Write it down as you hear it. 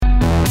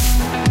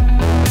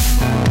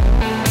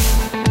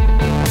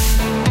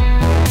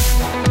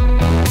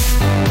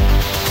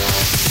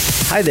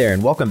Hi there,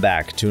 and welcome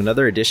back to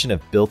another edition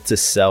of Built to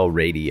Sell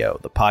Radio,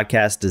 the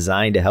podcast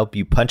designed to help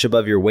you punch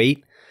above your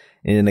weight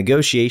in a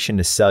negotiation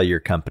to sell your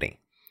company.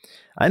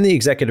 I'm the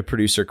executive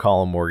producer,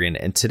 Colin Morgan,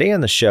 and today on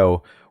the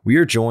show, we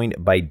are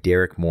joined by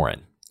Derek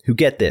Morin, who,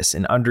 get this,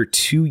 in under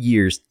 2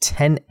 years,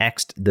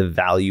 10x'd the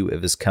value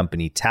of his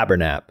company,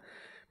 Tabernap,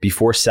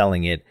 before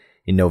selling it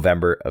in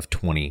November of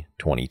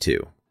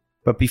 2022.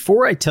 But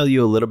before I tell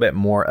you a little bit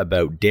more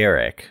about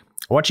Derek,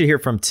 I want you to hear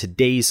from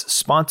today's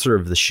sponsor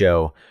of the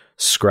show,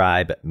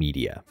 Scribe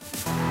Media.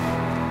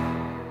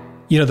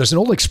 You know, there's an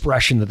old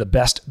expression that the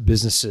best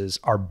businesses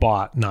are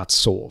bought, not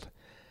sold.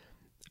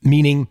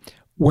 Meaning,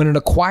 when an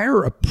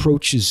acquirer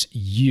approaches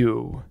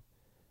you,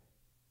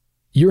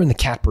 you're in the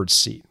catbird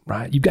seat,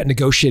 right? You've got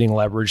negotiating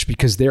leverage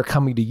because they're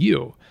coming to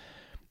you.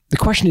 The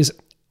question is,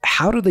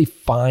 how do they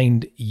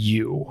find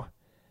you?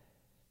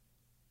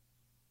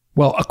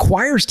 Well,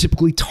 acquirers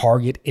typically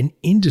target an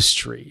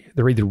industry.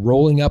 They're either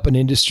rolling up an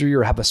industry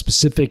or have a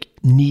specific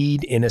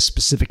need in a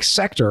specific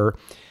sector.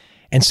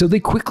 And so they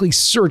quickly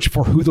search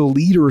for who the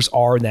leaders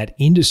are in that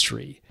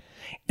industry.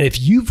 And if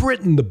you've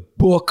written the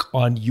book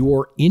on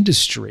your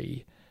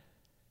industry,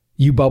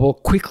 you bubble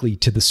quickly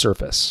to the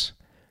surface.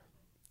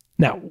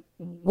 Now,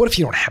 what if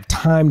you don't have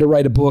time to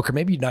write a book, or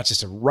maybe you're not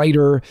just a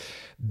writer?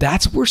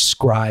 That's where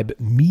Scribe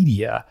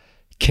Media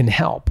can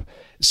help.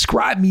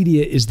 Scribe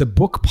Media is the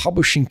book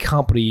publishing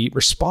company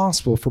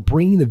responsible for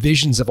bringing the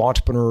visions of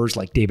entrepreneurs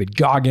like David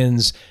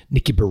Goggins,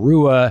 Nikki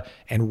Barua,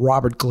 and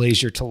Robert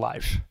Glazier to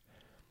life.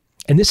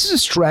 And this is a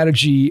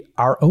strategy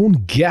our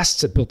own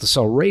guests at Built to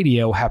Sell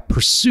Radio have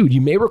pursued.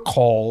 You may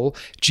recall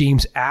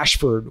James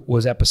Ashford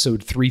was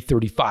episode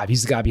 335.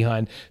 He's the guy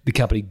behind the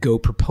company Go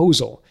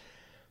Proposal.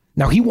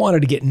 Now, he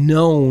wanted to get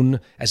known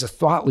as a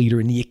thought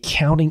leader in the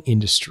accounting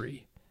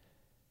industry.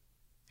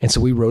 And so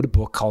we wrote a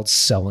book called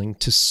Selling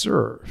to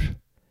Serve.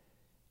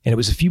 And it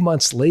was a few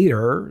months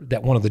later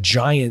that one of the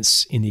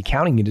giants in the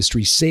accounting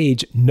industry,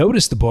 Sage,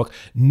 noticed the book,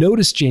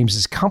 noticed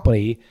James's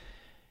company,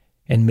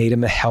 and made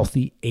him a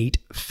healthy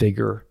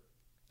 8-figure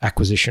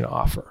acquisition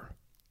offer.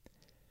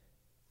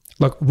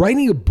 Look,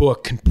 writing a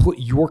book can put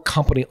your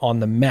company on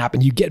the map,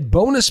 and you get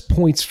bonus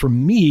points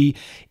from me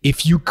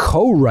if you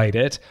co-write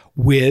it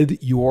with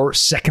your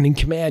second in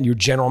command, your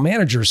general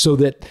manager, so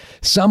that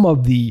some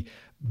of the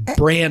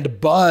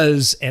brand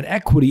buzz and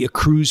equity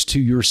accrues to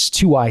your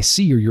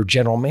 2IC or your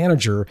general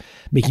manager,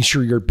 making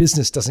sure your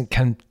business doesn't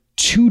become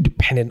too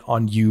dependent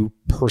on you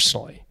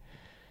personally.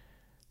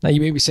 Now,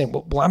 you may be saying,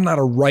 well, I'm not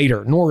a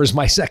writer, nor is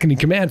my second in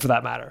command for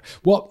that matter.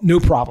 Well, no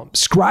problem.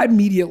 Scribe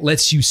Media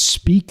lets you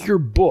speak your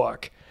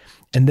book,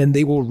 and then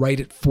they will write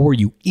it for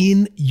you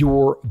in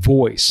your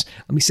voice.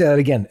 Let me say that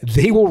again.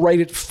 They will write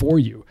it for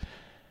you.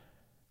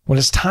 When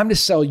it's time to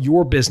sell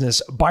your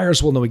business,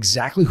 buyers will know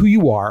exactly who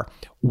you are,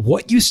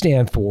 what you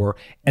stand for,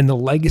 and the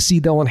legacy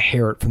they'll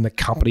inherit from the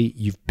company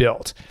you've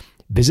built.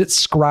 Visit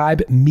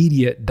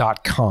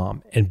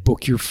scribemedia.com and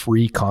book your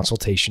free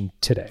consultation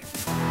today.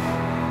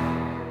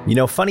 You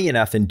know, funny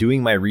enough, in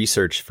doing my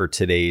research for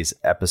today's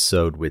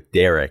episode with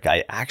Derek,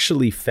 I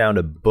actually found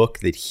a book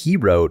that he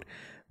wrote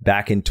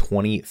back in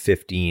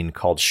 2015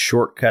 called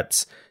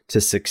Shortcuts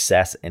to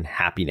Success and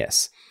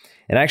Happiness.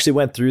 And I actually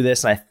went through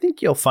this, and I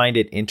think you'll find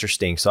it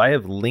interesting. So I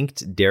have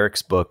linked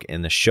Derek's book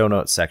in the show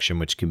notes section,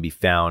 which can be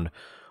found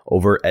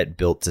over at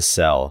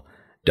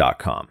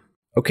builttosell.com.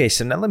 Okay,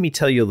 so now let me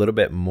tell you a little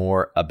bit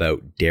more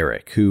about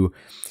Derek, who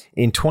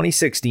in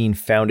 2016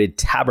 founded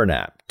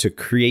Tabernap to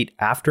create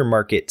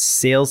aftermarket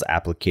sales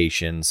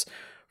applications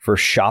for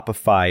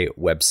Shopify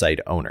website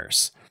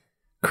owners.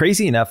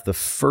 Crazy enough, the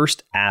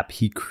first app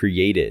he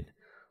created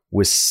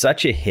was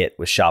such a hit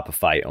with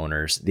Shopify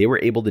owners, they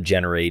were able to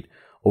generate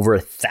over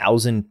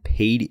 1,000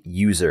 paid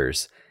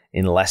users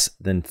in less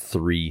than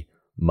 3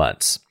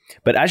 months.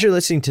 But as you're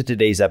listening to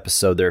today's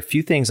episode, there are a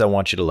few things I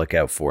want you to look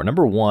out for.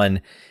 Number one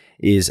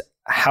is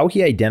how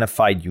he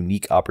identified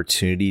unique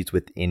opportunities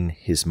within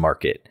his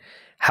market,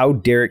 how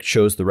Derek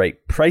chose the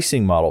right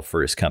pricing model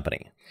for his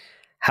company,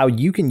 how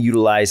you can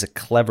utilize a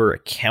clever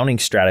accounting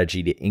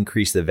strategy to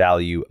increase the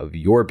value of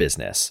your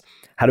business,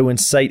 how to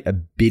incite a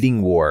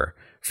bidding war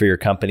for your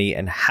company,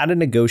 and how to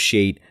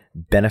negotiate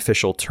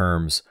beneficial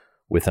terms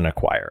with an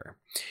acquirer.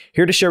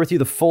 Here to share with you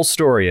the full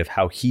story of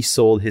how he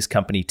sold his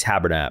company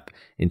Tabernap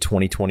in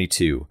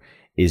 2022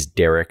 is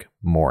Derek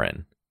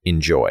Morin.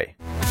 Enjoy.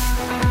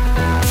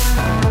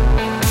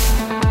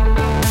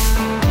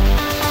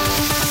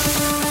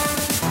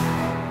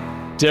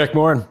 Derek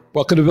Morin,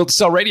 welcome to Built to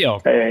Sell Radio.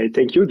 Hey,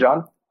 thank you,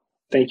 John.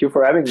 Thank you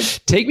for having me.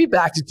 Take me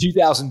back to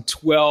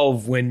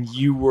 2012 when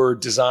you were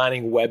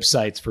designing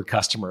websites for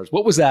customers.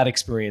 What was that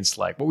experience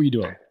like? What were you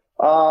doing?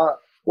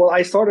 Well,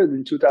 I started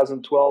in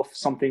 2012,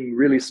 something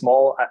really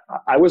small.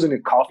 I was in a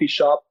coffee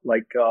shop,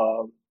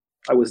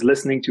 I was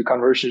listening to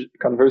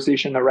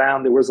conversation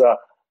around. There was a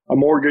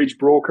mortgage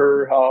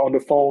broker on the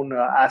phone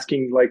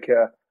asking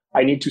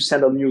I need to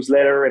send a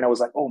newsletter. And I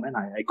was like, oh man,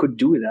 I could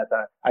do that.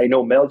 I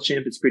know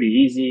MailChimp. It's pretty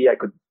easy. I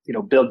could,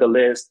 build the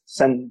list,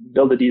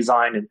 build the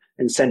design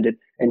and send it.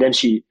 And then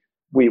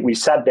we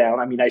sat down.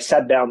 I mean, I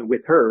sat down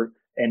with her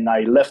And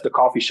I left the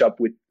coffee shop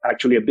with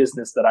actually a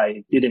business that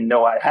I didn't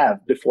know I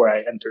have before I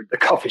entered the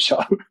coffee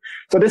shop.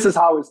 So this is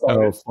how it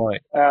started. Oh,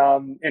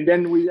 fine. And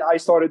then I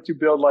started to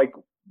build like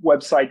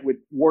website with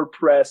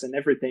WordPress and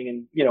everything,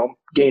 and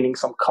gaining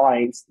some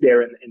clients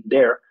there and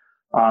there,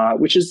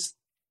 which is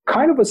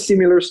kind of a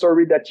similar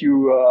story that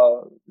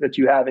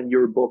you have in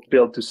your book,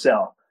 Build to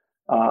Sell.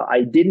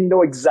 I didn't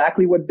know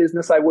exactly what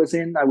business I was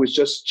in. I was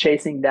just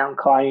chasing down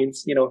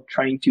clients,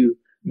 trying to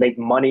make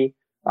money.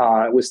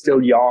 I was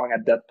still young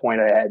at that point.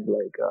 I had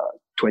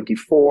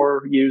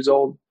 24 years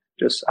old,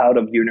 just out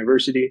of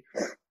university.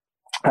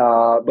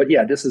 But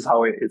yeah, this is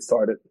how it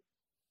started.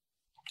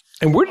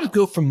 And where did it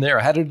go from there?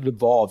 How did it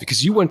evolve?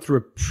 Because you went through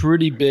a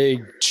pretty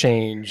big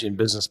change in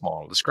business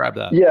model. Describe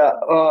that. Yeah.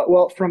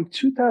 Well, from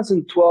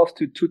 2012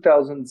 to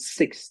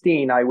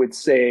 2016, I would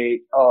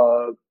say,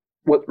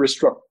 what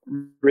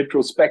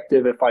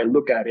retrospective, if I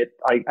look at it,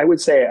 I would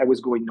say I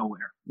was going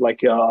nowhere.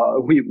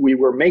 We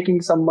were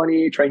making some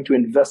money, trying to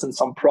invest in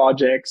some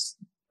projects,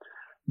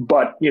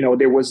 but,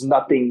 there was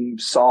nothing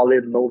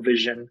solid, no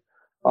vision.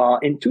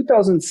 In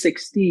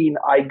 2016,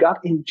 I got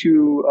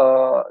into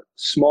a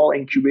small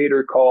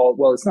incubator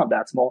it's not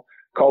that small,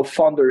 called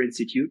Founder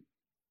Institute.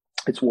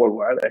 It's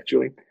worldwide,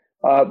 actually.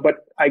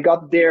 But I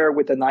got there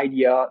with an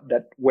idea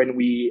that when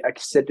we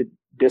accepted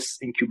this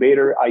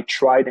incubator, I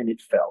tried and it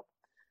failed.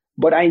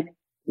 But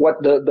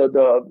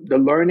the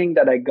learning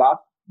that I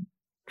got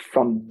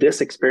from this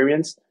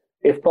experience,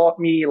 it taught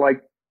me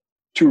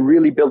to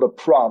really build a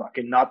product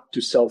and not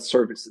to sell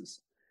services,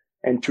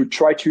 and to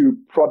try to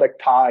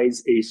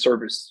productize a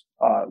service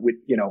with,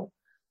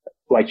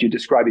 like you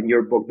describe in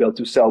your book, Build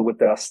to Sell,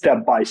 with a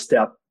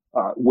step-by-step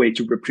way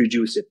to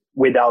reproduce it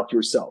without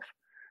yourself.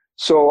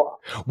 So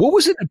what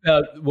was it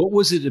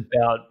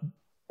about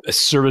a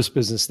service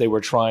business they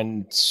were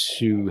trying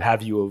to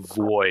have you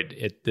avoid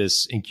at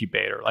this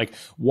incubator?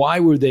 Why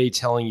were they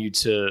telling you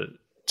to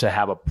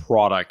have a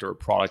product or a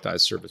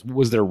productized service? What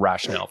was their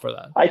rationale for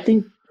that? I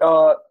think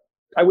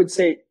I would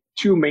say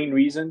two main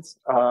reasons,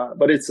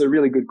 but it's a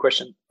really good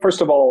question.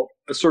 First of all,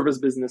 a service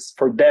business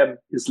for them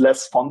is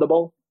less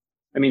fundable.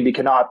 I mean, they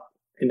cannot,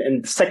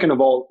 and second of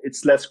all,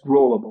 it's less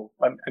growable.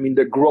 I mean,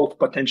 the growth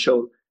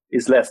potential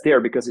is less there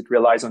because it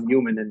relies on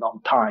human and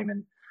on time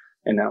and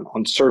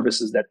on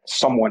services that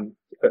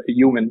a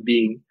human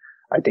being,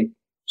 I think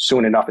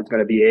soon enough it's going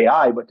to be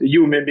AI, but the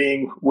human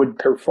being would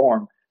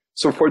perform.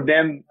 So for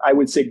them, I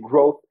would say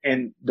growth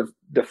and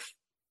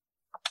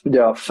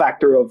the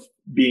factor of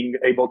being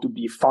able to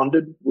be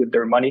funded with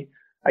their money,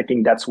 I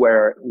think that's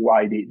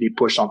why they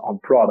push on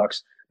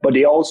products. But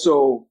they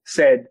also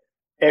said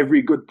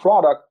every good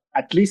product,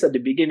 at least at the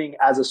beginning,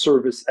 has a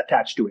service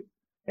attached to it.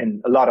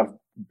 And a lot of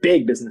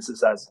big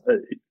businesses has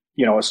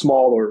a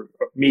small or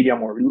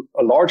medium or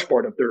a large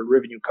part of their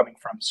revenue coming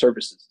from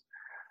services.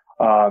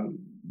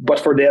 But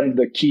for them,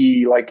 the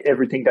key,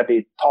 everything that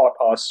they taught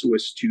us,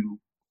 was to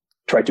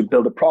try to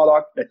build a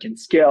product that can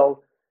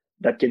scale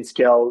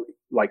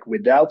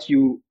without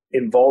you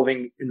involved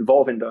in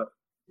the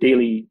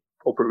daily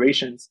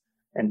operations.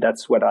 And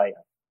that's what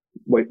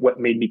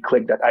made me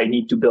click that I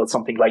need to build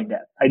something like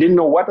that. I didn't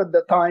know what at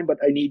the time, but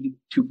I needed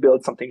to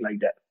build something like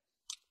that.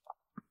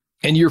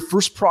 And your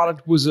first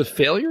product was a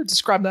failure?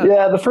 Describe that.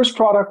 Yeah, the first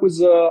product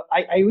was,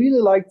 I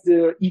really liked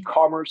the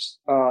e-commerce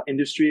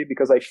industry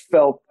because I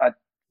felt at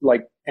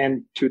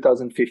end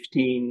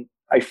 2015,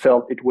 I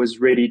felt it was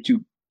ready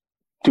to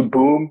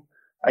boom.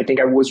 I think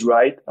I was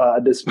right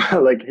at this,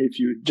 if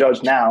you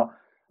judge now.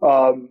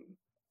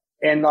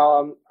 And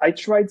I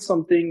tried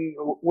something,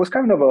 was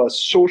kind of a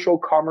social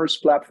commerce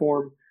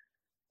platform.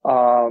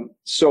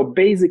 So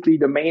basically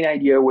the main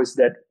idea was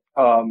that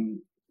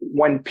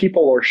when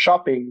people are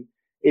shopping,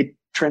 it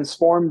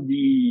transformed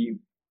the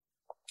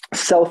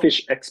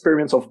selfish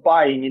experience of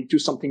buying into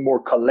something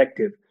more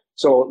collective.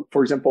 So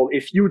for example,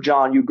 if you,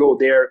 John, you go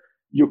there,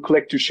 you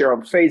click to share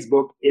on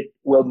Facebook, it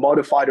will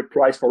modify the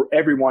price for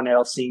everyone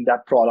else seeing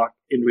that product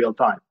in real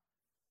time.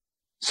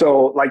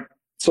 So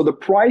the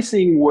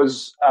pricing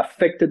was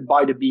affected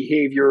by the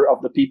behavior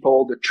of the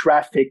people, the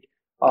traffic,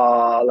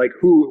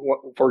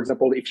 for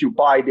example, if you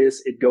buy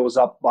this, it goes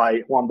up by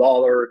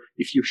 $1.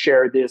 If you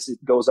share this,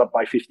 it goes up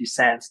by 50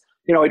 cents.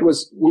 We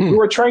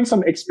were trying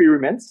some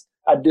experiments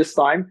at this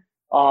time.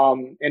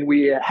 And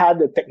we had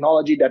the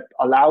technology that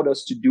allowed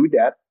us to do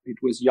that. It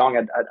was young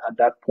at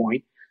that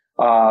point.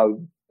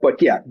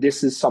 But yeah,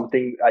 this is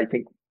something I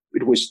think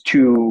it was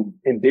too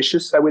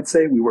ambitious, I would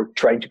say. We were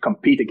trying to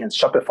compete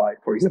against Shopify,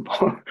 for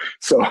example.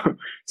 So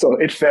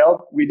it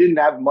failed. We didn't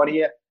have money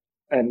yet.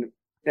 And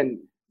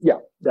yeah,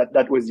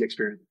 that was the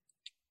experience.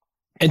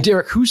 And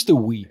Derek, who's the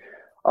we?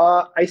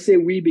 I say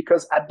we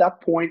because at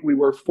that point we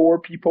were 4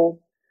 people.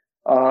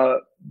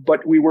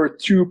 But we were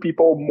 2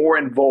 people more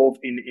involved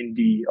in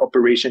the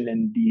operation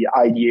and the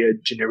idea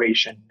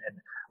generation and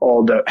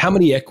all the. How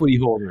many equity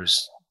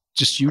holders?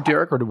 Just you,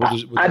 Derek, or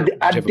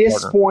at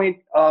this point,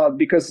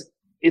 because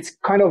it's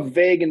kind of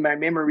vague in my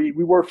memory,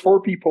 we were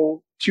 4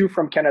 people, 2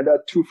 from Canada,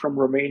 2 from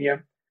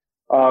Romania,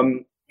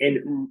 and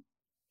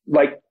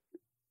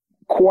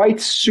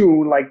quite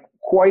soon,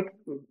 quite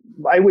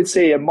I would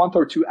say a month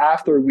or two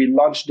after we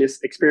launched this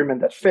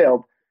experiment that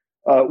failed,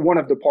 one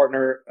of the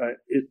partner,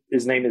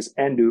 his name is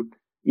Andu,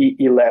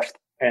 he left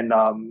and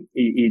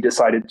he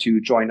decided to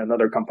join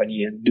another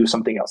company and do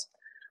something else.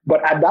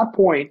 But at that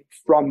point,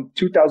 from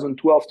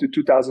 2012 to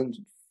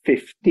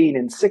 2015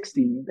 and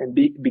 16 and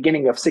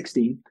beginning of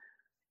 16,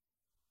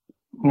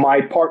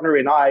 my partner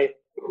and I,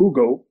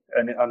 Hugo,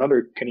 and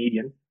another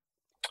Canadian,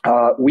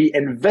 we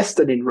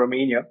invested in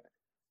Romania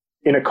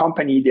in a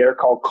company there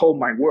called Call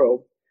My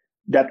World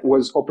that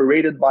was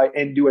operated by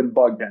Andu and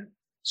Bogdan.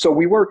 So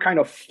we were kind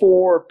of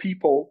 4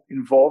 people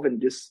involved in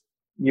this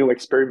new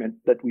experiment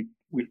that we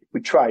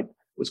tried.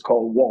 It was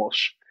called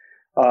Walsh.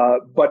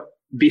 But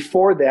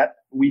before that,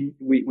 we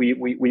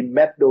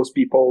met those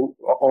people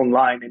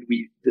online and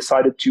we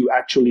decided to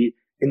actually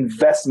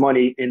invest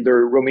money in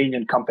their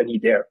Romanian company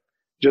there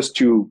just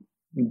to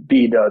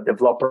be the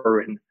developer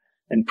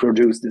and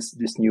produce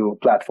this new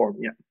platform.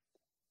 Yeah.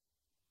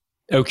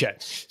 Okay.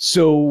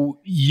 So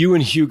you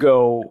and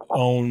Hugo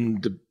own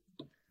the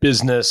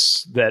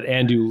business that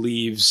Andu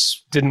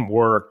leaves, didn't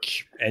work,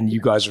 and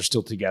you guys are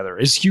still together.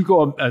 Is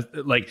Hugo,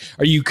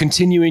 are you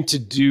continuing to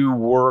do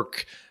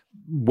work,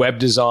 web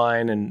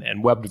design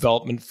and web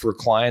development for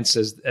clients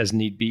as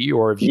need be,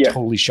 or have you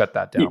totally shut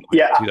that down?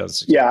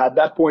 Yeah. At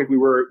that point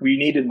we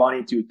needed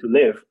money to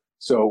live.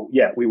 So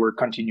yeah, we were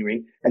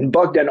continuing. And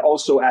Bogdan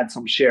also had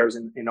some shares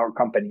in our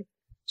company.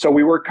 So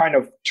we were kind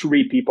of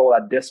 3 people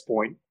at this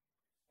point.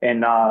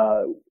 And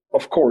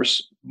of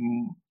course,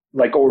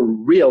 like our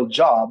real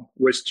job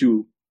was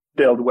to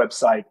build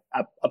website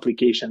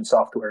application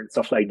software and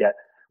stuff like that.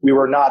 We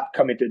were not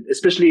committed,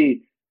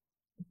 especially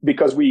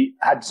because we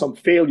had some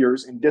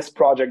failures in this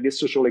project. This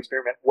social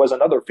experiment was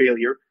another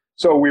failure.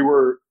 So we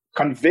were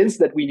convinced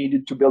that we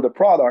needed to build a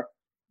product,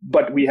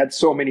 but we had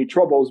so many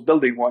troubles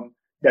building one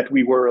that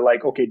we were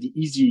like, okay, the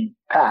easy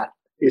path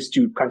is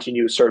to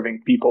continue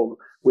serving people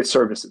with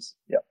services.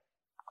 Yeah.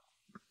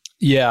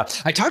 Yeah.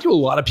 I talked to a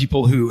lot of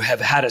people who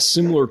have had a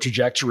similar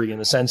trajectory in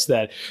the sense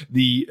that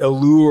the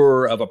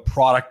allure of a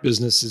product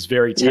business is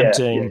very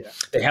tempting. Yeah.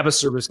 They have a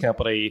service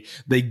company.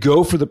 They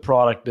go for the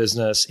product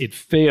business. It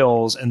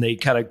fails, and they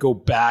kind of go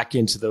back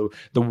into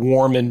the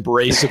warm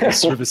embrace of the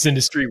service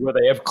industry where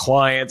they have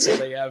clients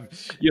and they have,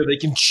 they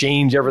can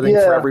change everything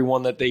for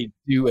everyone that they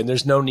do. And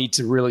there's no need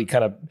to really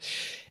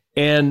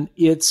and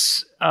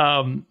it's,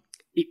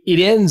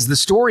 the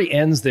story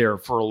ends there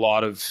for a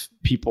lot of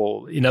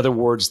people. In other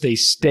words, they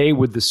stay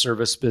with the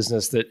service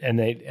business and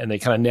they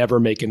kind of never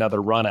make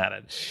another run at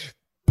it.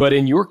 But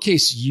in your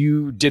case,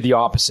 you did the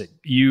opposite.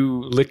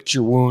 You licked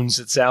your wounds,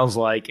 it sounds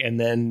like, and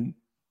then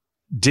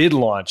did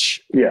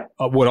launch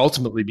what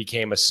ultimately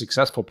became a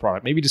successful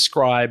product. Maybe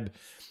describe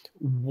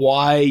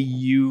why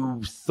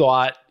you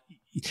thought,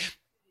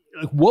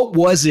 what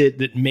was it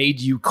that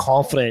made you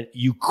confident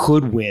you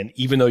could win,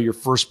 even though your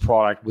first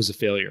product was a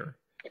failure?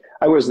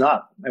 I was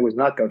not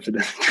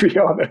confident, to be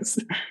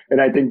honest. And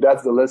I think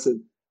that's the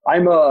lesson. I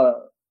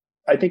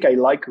think I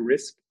like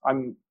risk.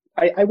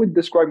 I would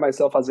describe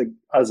myself as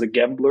a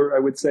gambler, I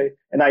would say.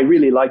 And I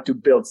really like to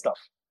build stuff.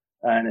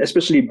 And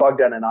especially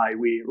Bogdan and I,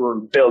 we were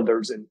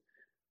builders and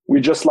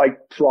we just like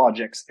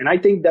projects. And I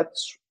think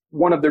that's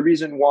one of the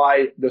reasons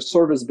why the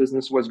service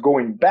business was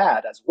going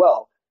bad as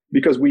well,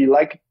 because we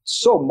like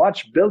so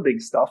much building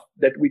stuff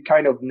that we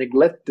kind of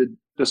neglected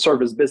the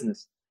service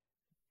business.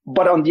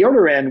 But on the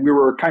other end, we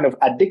were kind of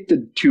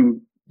addicted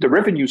to the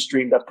revenue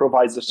stream that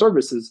provides the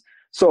services.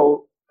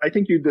 So I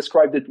think you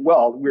described it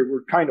well.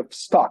 We're kind of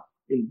stuck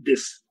in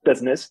this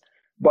business,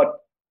 but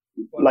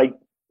like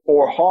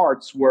our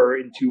hearts were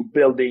into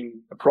building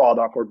a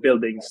product or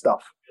building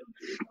stuff.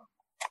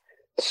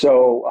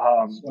 So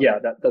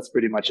that's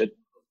pretty much it.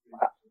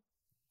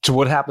 So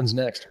what happens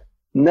next?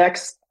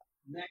 Next,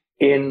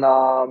 in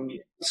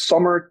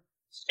summer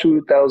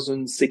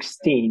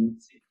 2016,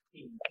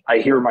 I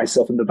hear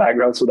myself in the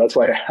background, so that's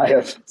why I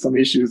have some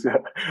issues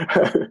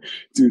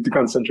to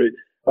concentrate.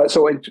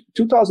 So in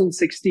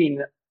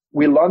 2016,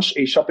 we launched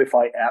a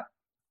Shopify app.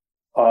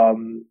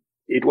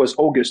 It was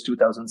August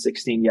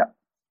 2016,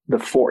 the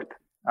 4th.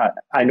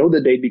 I know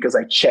the date because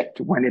I checked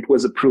when it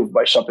was approved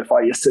by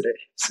Shopify yesterday,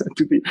 so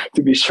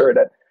to be sure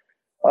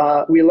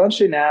that we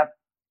launched an app.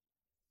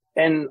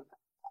 And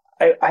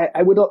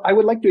I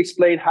would like to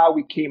explain how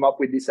we came up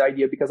with this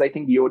idea, because I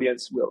think the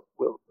audience will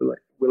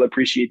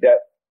appreciate that.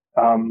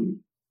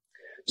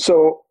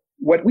 So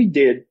what we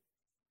did,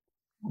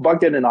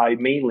 Bogdan and I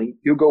mainly,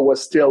 Hugo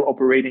was still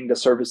operating the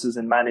services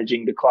and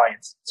managing the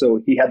clients.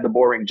 So he had the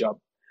boring job.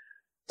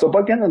 So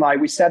Bogdan and I,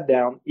 we sat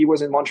down. He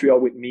was in Montreal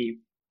with me.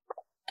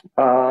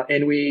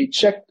 And we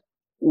checked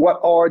what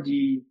are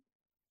the,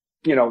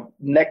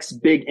 next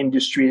big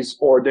industries,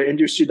 or the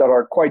industry that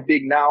are quite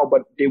big now,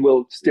 but they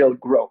will still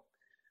grow.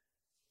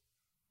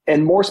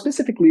 And more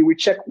specifically, we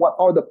check what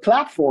are the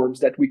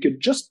platforms that we could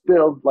just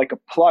build like a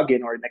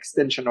plugin or an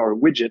extension or a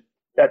widget.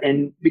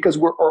 And because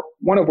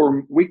one of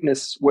our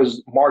weakness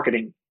was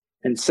marketing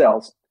and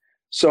sales.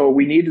 So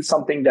we needed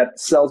something that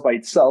sells by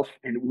itself.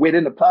 And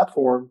within the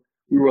platform,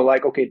 we were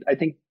like, okay, I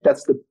think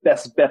that's the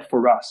best bet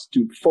for us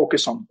to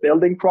focus on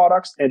building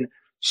products and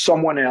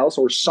someone else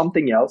or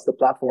something else, the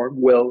platform,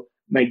 will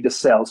make the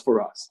sales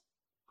for us.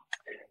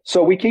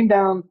 So we came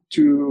down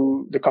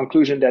to the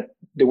conclusion that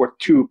there were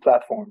two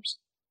platforms,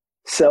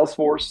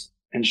 Salesforce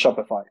and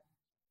Shopify.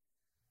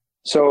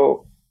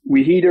 So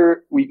we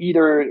either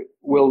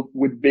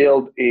would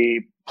build a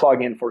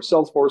plugin for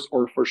Salesforce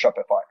or for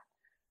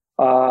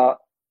Shopify.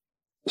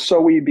 So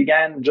we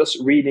began just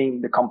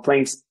reading the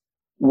complaints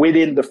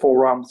within the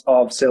forums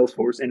of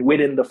Salesforce and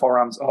within the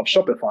forums of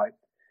Shopify.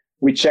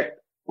 We checked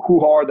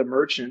who are the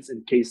merchants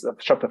in case of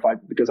Shopify,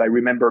 because I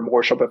remember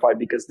more Shopify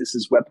because this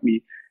is what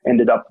we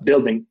ended up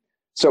building.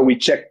 So we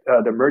checked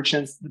the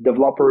merchants, the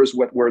developers,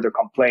 what were the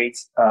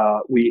complaints.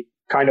 We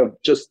kind of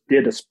just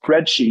did a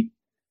spreadsheet.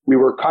 We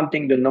were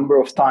counting the number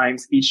of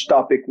times each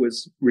topic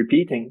was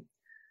repeating.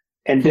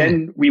 And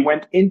then we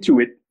went into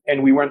it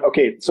and we went,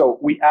 okay, so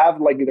we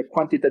have like the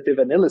quantitative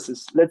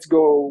analysis. Let's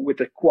go with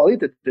the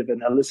qualitative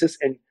analysis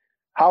and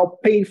how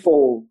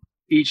painful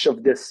each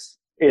of this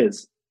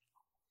is.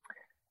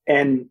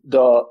 And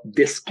the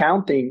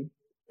discounting,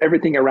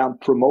 everything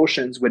around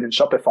promotions within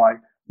Shopify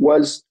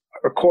was,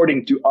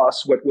 according to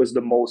us, what was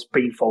the most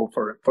painful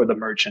for the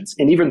merchants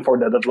and even for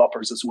the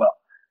developers as well.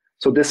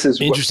 So this is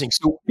interesting.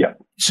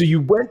 So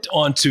you went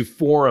onto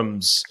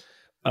forums,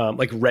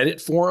 like Reddit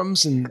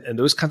forums and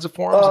those kinds of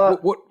forums.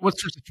 What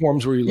sorts of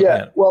forums were you looking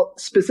at? Well,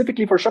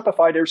 specifically for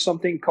Shopify, there's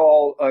something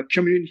called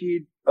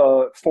community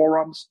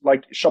forums,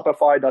 like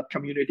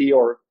Shopify.community,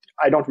 or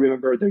I don't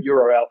remember the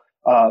URL.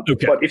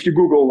 Okay. But if you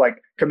Google like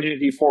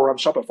community forum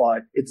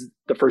Shopify, it's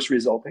the first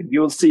result, and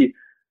you'll see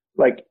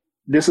like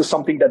this is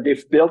something that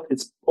they've built.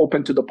 It's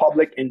open to the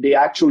public, and they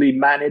actually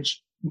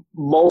manage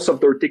most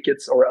of their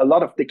tickets or a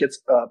lot of tickets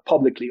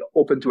publicly,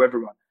 open to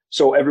everyone,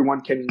 so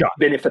everyone can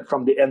benefit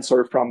from the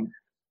answer from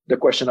the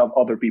question of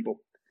other people.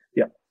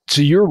 Yeah.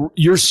 So you're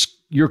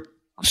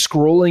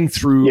scrolling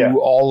through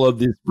all of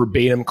this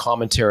verbatim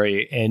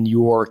commentary and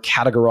you're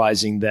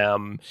categorizing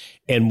them.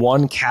 And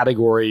one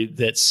category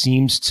that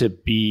seems to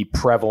be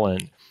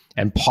prevalent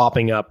and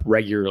popping up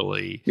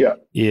regularly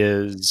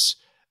is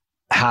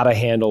how to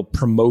handle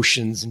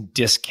promotions and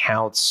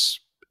discounts.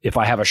 If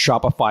I have a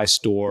Shopify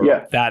store,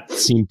 that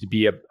seemed to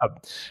be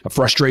a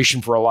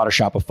frustration for a lot of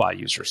Shopify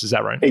users. Is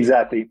that right?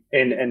 Exactly.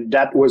 And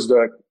that was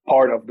the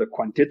part of the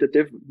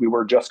quantitative. We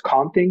were just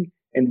counting.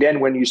 And then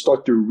when you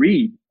start to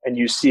read and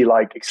you see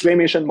like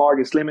exclamation mark,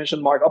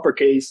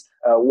 uppercase,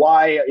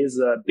 why is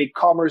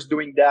BigCommerce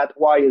doing that?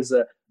 Why is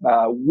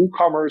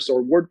WooCommerce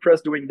or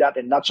WordPress doing that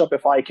and not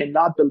Shopify? I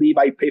cannot believe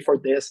I pay for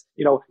this.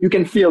 You know, you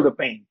can feel the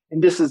pain.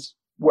 And this is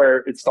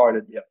where it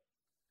started. Yeah.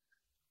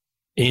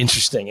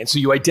 Interesting. And so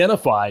you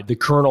identified the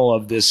kernel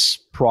of this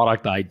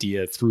product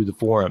idea through the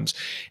forums.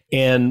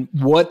 And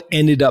what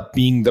ended up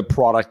being the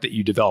product that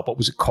you developed? What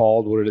was it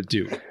called? What did it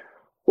do?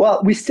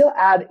 Well, we still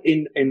had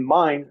in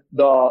mind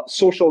the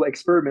social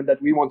experiment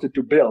that we wanted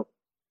to build.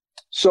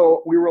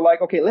 So we were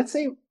like, okay, let's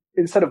say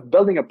instead of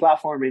building a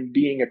platform and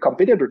being a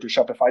competitor to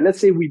Shopify, let's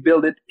say we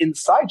build it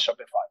inside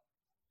Shopify.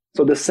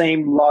 So the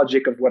same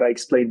logic of what I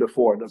explained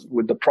before,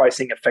 with the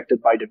pricing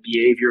affected by the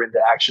behavior and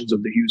the actions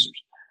of the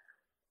users.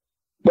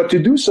 But to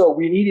do so,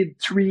 we needed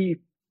three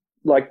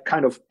like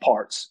kind of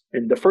parts.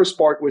 And the first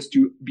part was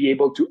to be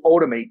able to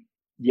automate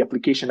the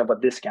application of a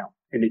discount.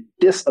 And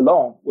this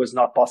alone was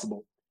not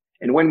possible.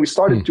 And when we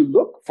started to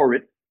look for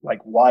it, like,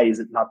 why is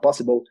it not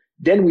possible?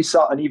 Then we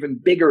saw an even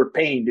bigger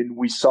pain than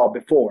we saw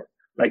before.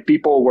 Like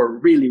people were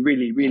really,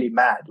 really, really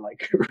mad.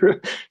 Like,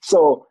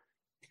 so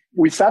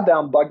we sat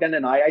down, Bogdan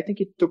and I think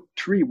it took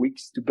 3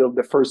 weeks to build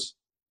the first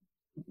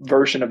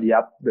version of the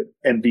app, the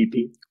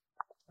MVP.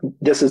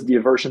 This is the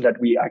version that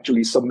we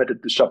actually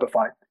submitted to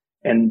Shopify.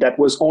 And that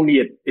was only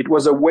it. It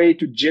was a way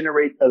to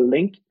generate a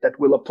link that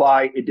will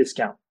apply a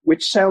discount,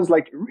 which sounds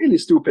like really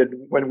stupid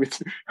when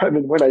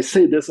I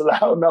say this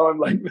aloud. Now I'm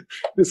like,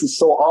 this is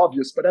so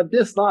obvious. But at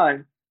this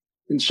time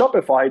in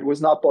Shopify, it was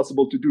not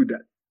possible to do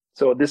that.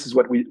 So this is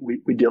what we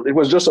did. It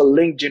was just a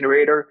link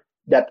generator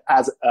that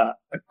has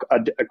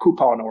a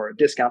coupon or a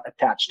discount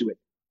attached to it.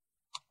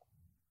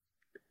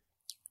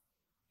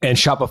 And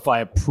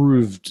Shopify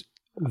approved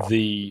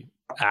the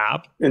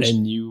app,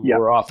 and you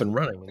were off and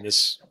running in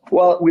this.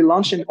 Well, we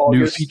launched in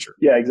August. New feature.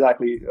 Yeah,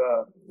 exactly.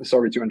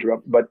 Sorry to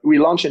interrupt, but we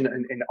launched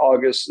in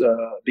August,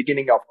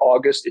 beginning of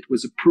August. It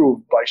was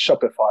approved by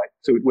Shopify,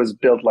 so it was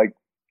built like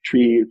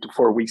 3 to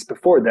 4 weeks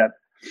before that.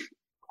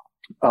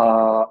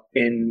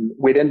 And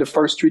within the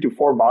first 3 to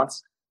 4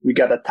 months, we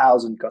got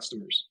 1,000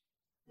 customers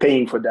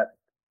paying for that.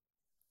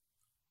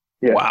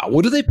 Yeah. Wow,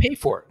 what do they pay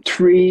for it?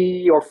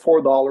 $3 or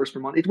 $4 per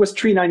month. It was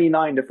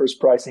 $3.99 the first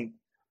pricing.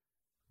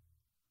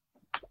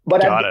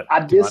 But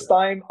at this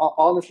time,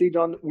 honestly,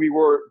 John, we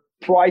were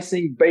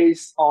pricing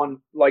based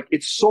on like,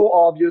 it's so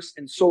obvious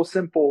and so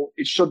simple,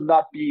 it should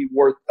not be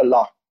worth a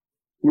lot.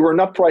 We were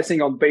not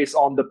pricing based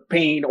on the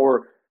pain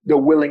or the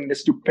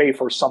willingness to pay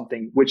for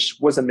something, which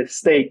was a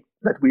mistake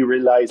that we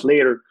realized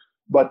later.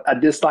 But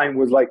at this time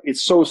was like,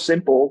 it's so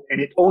simple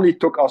and it only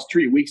took us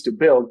 3 weeks to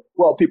build.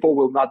 Well, people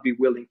will not be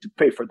willing to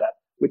pay for that,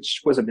 which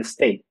was a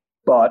mistake.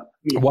 But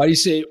why do you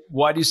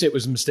say it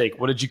was a mistake?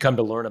 What did you come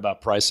to learn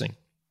about pricing?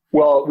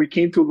 Well, we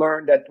came to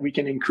learn that we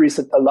can increase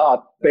it a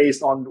lot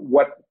based on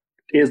what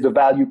is the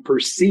value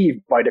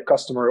perceived by the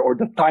customer, or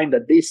the time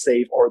that they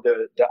save, or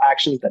the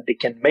actions that they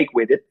can make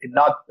with it, and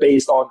not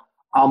based on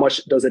how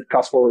much does it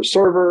cost for a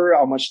server,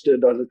 how much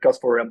does it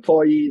cost for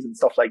employees and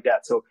stuff like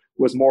that. So it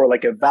was more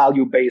like a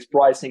value-based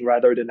pricing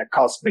rather than a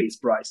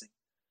cost-based pricing.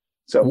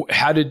 So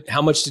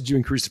how much did you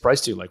increase the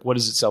price to? Like, what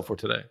does it sell for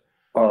today?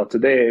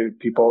 Today,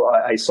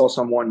 I saw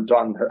someone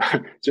done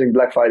during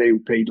Black Friday who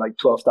paid like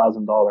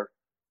 $12,000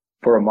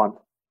 for a month.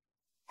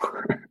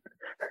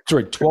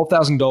 Sorry,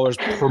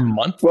 $12,000 per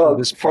month.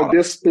 Well, for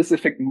this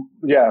specific,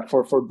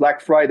 for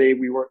Black Friday,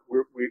 we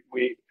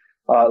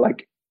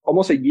like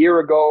almost a year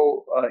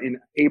ago, in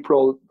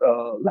April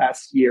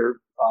last year.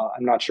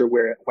 I'm not sure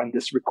when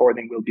this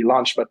recording will be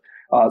launched, but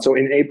so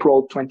in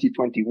April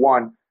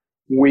 2021,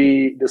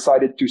 we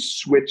decided to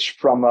switch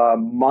from a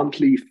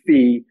monthly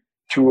fee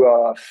to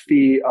a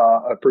fee,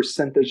 a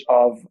percentage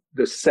of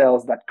the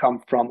sales that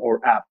come from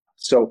our app.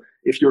 So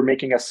if you're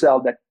making a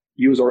sale that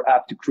use our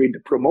app to create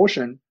the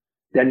promotion,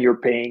 then you're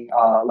paying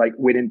like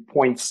within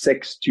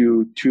 0.6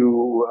 to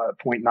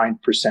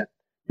 0.9%,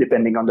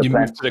 depending on the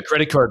plan. Moved to the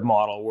credit card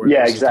model. Where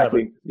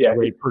exactly.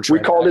 Kind of we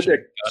called it a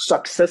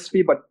success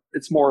fee, but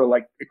it's more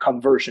like a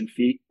conversion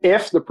fee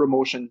if the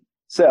promotion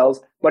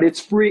sells, but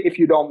it's free if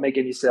you don't make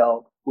any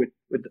sale with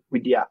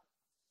the app.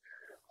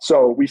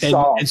 So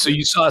so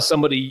you saw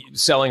somebody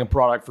selling a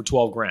product for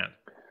 $12,000.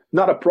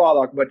 Not a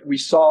product, but we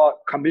saw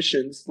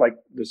commissions, like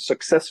the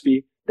success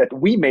fee that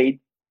we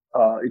made.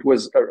 It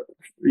was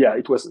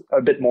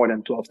a bit more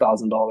than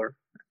 $12,000.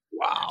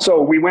 Wow!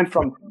 So we went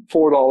from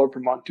 $4 per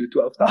month to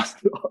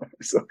 $12,000.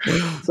 So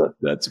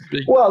that's a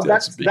big. Well,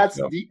 that's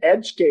the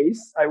edge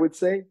case, I would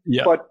say.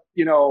 Yeah. But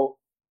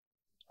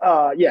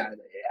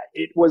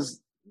it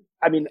was.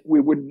 I mean, we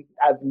would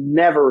have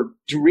never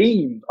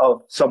dreamed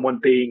of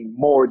someone paying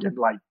more than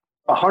like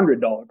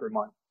 $100 per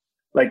month.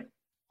 Like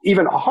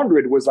even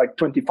 100 was like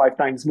 25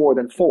 times more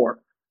than 4,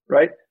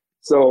 right?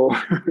 So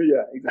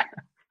yeah,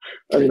 exactly.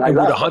 I mean,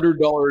 would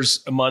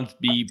 $100 a month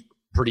be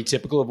pretty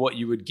typical of what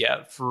you would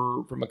get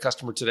from a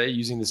customer today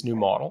using this new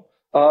model?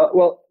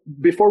 Well,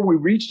 before we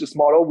reached this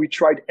model, we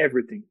tried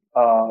everything.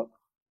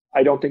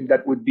 I don't think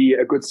that would be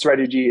a good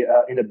strategy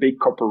in a big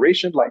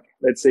corporation. Like,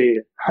 let's say,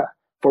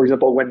 for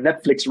example, when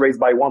Netflix raised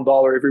by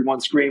 $1,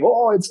 everyone screamed,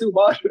 "Oh, it's too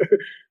much!"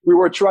 We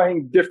were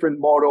trying different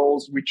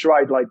models. We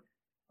tried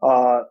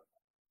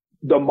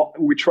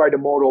we tried a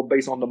model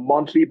based on the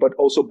monthly, but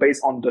also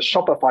based on the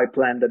Shopify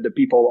plan that the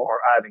people are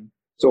having.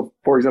 So,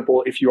 for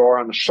example, if you are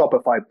on a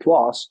Shopify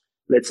Plus,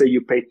 let's say you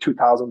pay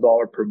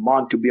 $2,000 per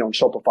month to be on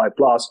Shopify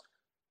Plus,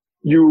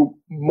 you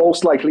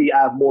most likely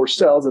have more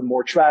sales and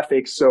more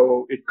traffic.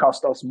 So it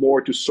costs us more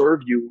to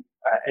serve you.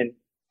 And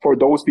for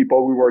those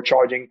people, we were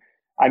charging,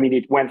 I mean,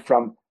 it went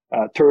from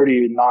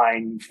 $39,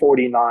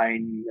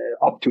 $49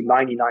 up to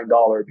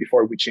 $99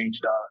 before we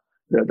changed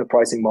the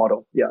pricing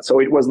model. Yeah. So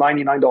it was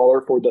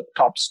 $99 for the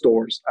top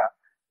stores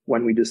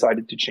when we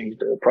decided to change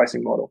the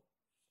pricing model.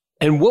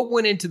 And what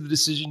went into the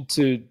decision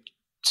to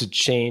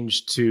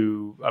change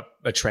to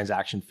a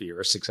transaction fee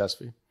or a success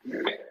fee?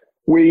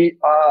 We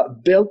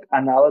built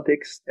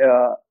analytics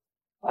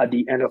at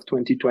the end of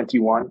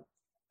 2021.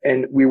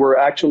 And we were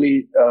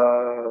actually,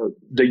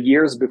 the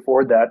years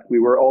before that, we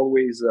were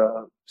always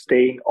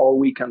staying all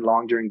weekend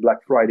long during Black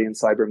Friday and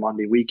Cyber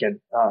Monday weekend.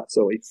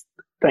 So it's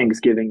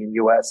Thanksgiving in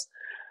US.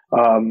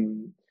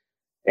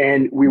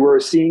 And we were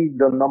seeing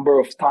the number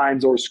of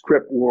times our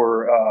script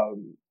were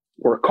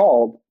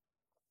called,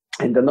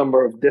 and the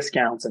number of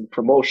discounts and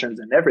promotions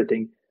and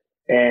everything.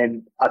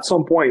 And at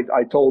some point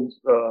I told,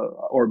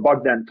 or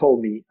Bogdan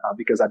told me,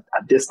 because at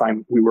this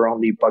time we were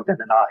only Bogdan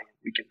and I,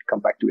 we can come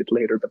back to it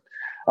later, but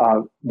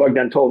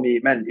Bogdan told me,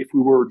 man, if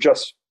we were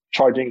just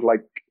charging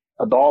like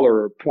 $1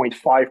 or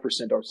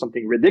 0.5% or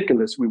something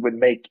ridiculous, we would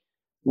make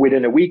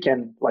within a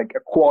weekend like a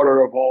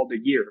quarter of all the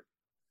year.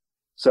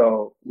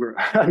 So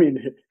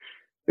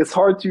it's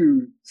hard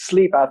to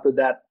sleep after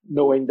that,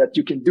 knowing that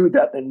you can do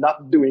that and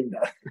not doing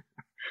that.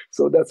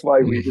 So that's why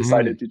we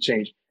decided to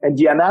change. And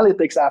the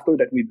analytics after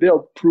that we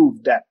built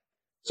proved that.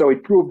 So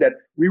it proved that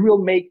we will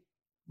make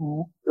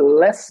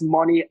less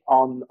money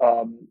on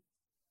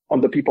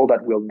the people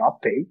that will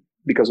not pay,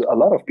 because a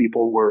lot of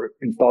people were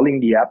installing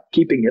the app,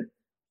 keeping it,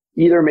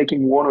 either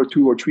making 1 or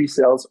 2 or 3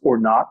 sales or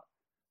not,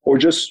 or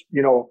just,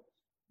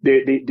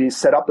 they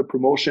set up the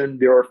promotion.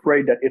 They're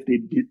afraid that if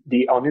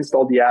they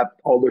uninstall the app,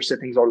 all their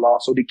settings are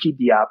lost. So they keep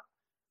the app.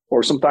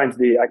 Or sometimes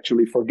they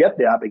actually forget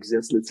the app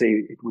exists. Let's say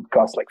it would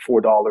cost like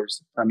 $4.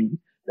 I memean,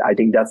 I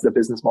think that's the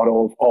business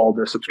model of all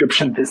the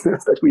subscription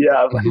business that we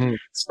have, like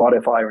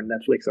Spotify or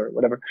Netflix or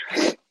whatever.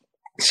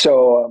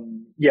 So,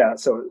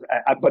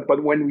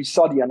 but when we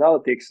saw the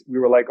analytics, we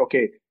were like,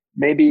 okay,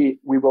 maybe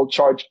we will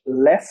charge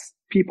less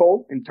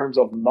people in terms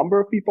of number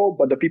of people,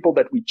 but the people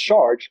that we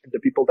charge and the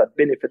people that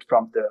benefit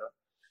from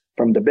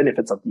the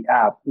benefits of the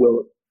app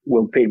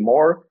will pay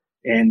more.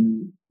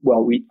 And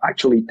well, we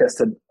actually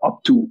tested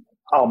up to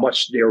how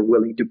much they're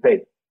willing to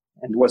pay.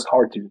 And it was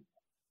hard to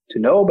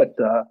know, but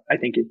I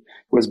think it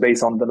was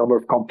based on the number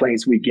of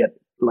complaints we get.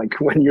 like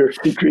when you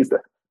decrease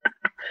that.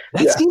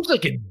 That seems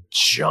like a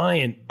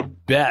giant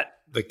bet,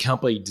 the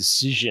company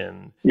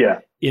decision. Yeah.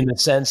 In the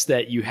sense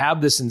that you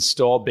have this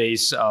install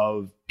base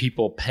of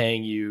people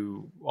paying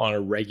you on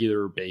a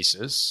regular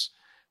basis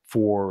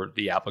for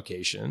the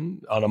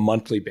application on a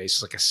monthly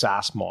basis, like a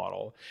SaaS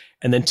model.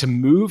 And then to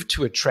move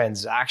to a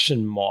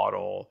transaction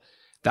model,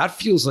 that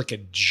feels like a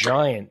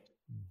giant.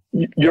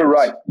 You're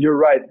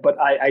right. But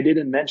I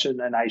didn't mention,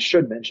 and I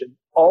should mention,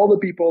 all the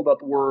people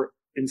that were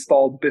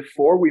installed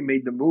before we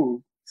made the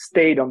move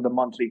stayed on the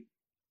monthly.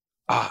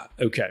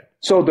 Okay.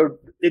 So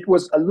it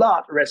was a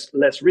lot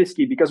less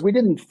risky because we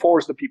didn't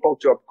force the people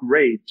to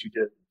upgrade to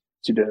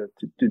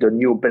the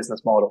new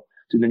business model,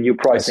 to the new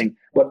pricing.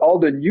 But all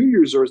the new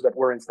users that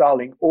were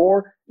installing,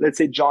 or let's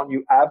say, John,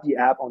 you have the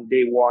app on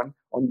day one.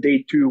 On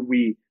day two,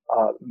 we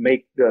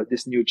make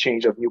this new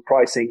change of new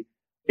pricing.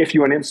 If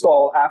you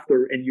uninstall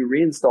after and you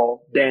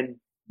reinstall, then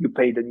you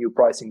pay the new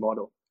pricing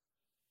model.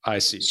 I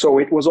see. So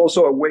it was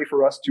also a way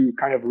for us to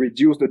kind of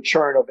reduce the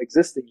churn of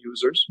existing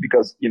users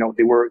because,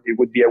 they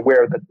would be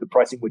aware that the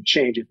pricing would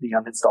change if they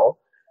uninstall.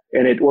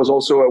 And it was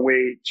also a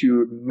way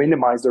to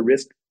minimize the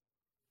risk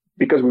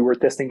because we were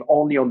testing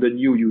only on the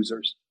new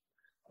users.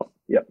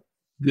 Yep.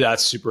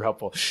 That's super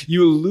helpful.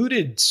 You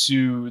alluded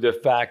to the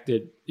fact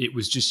that it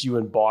was just you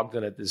and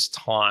Bogdan at this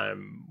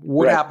time.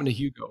 What happened to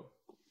Hugo?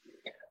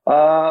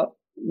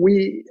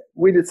 We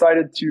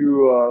decided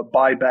to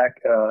buy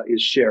back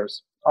his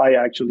shares. I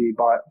actually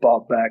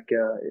bought back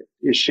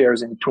his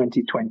shares in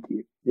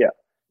 2020. Yeah,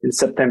 in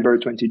September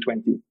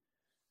 2020.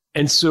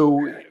 And so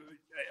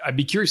I'd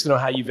be curious to know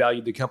how you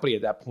valued the company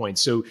at that point.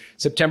 So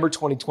September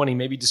 2020,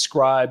 maybe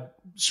describe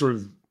sort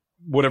of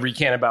whatever you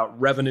can about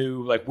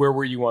revenue. Like where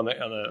were you on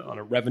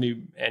a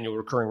revenue, annual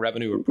recurring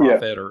revenue or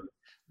profit? Or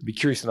I'd be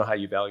curious to know how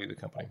you value the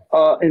company.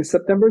 In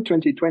September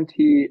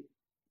 2020,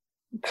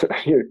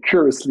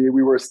 curiously,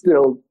 we were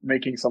still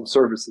making some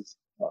services.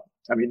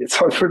 I mean, it's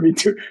hard for me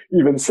to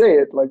even say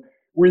it. Like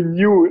we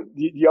knew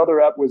the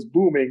other app was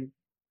booming,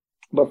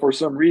 but for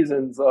some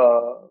reasons,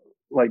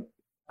 like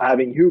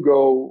having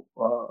Hugo,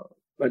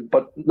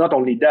 but not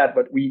only that,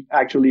 but we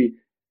actually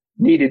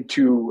needed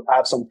to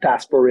have some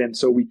tasks for him.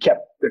 So we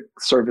kept the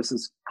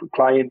services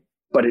client,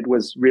 but it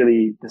was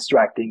really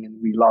distracting and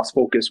we lost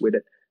focus with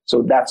it.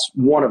 So that's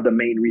one of the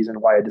main reasons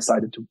why I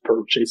decided to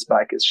purchase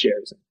back his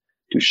shares and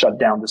to shut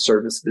down the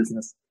service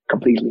business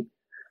completely.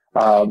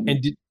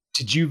 And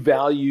did you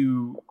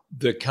value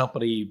the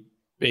company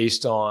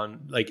based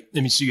on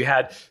so you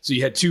had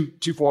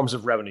two forms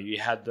of revenue. You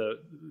had the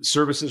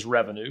services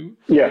revenue.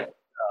 Yeah.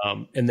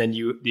 And then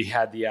you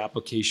had the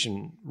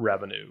application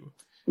revenue.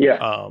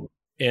 Yeah.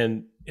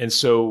 And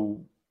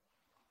so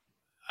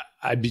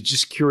I'd be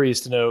just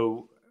curious to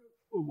know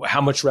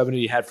how much revenue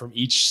you had from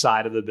each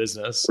side of the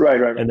business.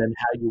 Right. And then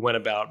how you went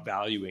about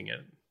valuing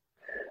it.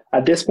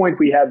 At this point,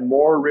 we had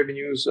more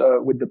revenues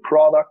with the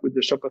product, with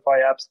the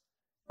Shopify apps.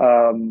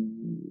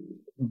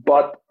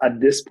 But at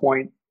this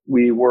point,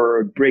 we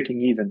were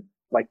breaking even,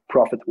 like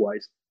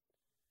profit-wise.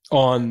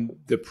 On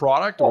the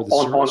product or the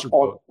service?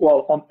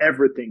 On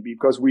everything,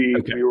 because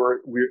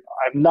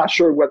I'm not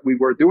sure what we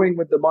were doing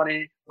with the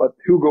money, but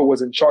Hugo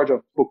was in charge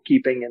of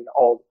bookkeeping and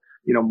all,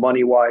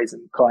 money-wise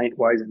and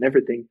client-wise and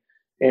everything.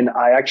 And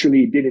I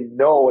actually didn't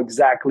know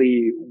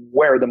exactly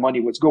where the money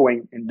was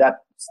going. And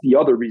that's the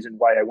other reason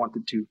why I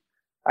wanted to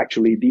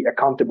actually be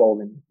accountable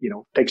and,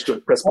 take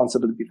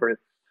responsibility for it.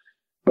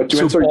 But to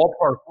answer,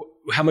 ballpark,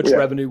 how much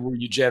revenue were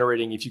you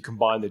generating if you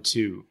combine the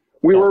two?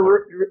 We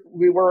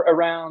were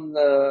around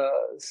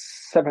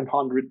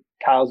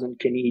 700,000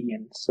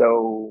 Canadian,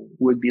 so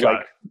would be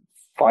like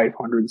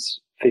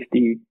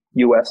 550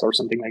 US or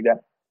something like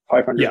that.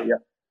 500, yeah.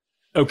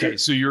 Okay,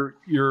 so you're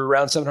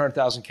around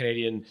 700,000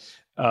 Canadian,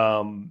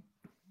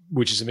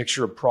 which is a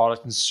mixture of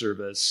product and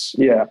service.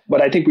 Yeah,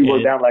 but I think we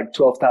were down like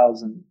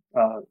 12,000,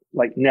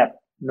 like net.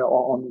 No,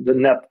 on the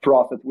net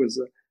profit was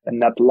a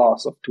net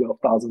loss of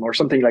 12,000 or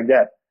something like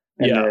that.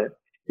 And,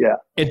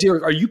 And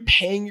Derek, are you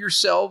paying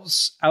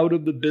yourselves out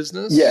of the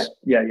business? Yeah.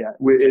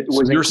 It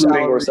was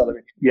including our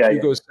salary.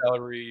 Hugo's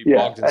salary.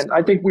 Yeah, and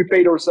I think we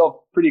paid ourselves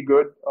pretty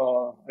good.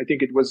 I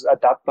think it was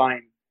at that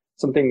time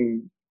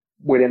something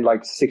within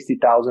like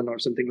 60,000 or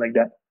something like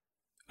that.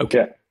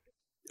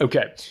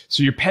 Okay.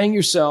 So you're paying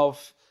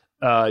yourself,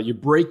 you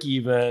break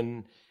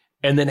even,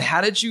 and then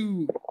how did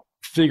you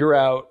figure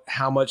out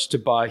how much to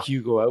buy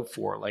Hugo out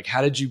for? Like,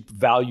 how did you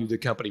value the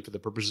company for the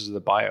purposes of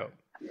the buyout?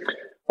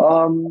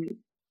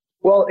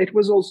 Well, it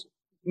was also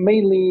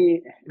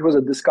mainly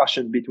a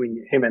discussion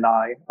between him and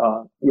I.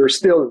 We're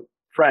still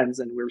friends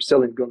and we're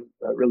still in good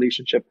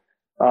relationship.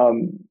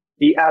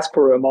 He asked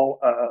for an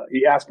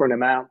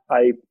amount.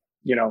 I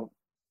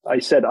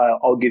said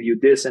I'll give you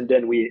this, and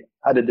then we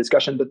had a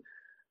discussion. But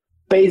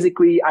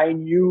basically, I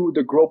knew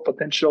the growth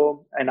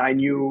potential, and I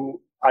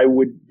knew I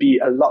would be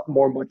a lot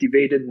more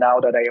motivated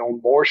now that I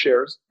own more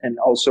shares, and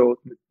also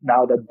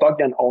now that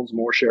Bogdan owns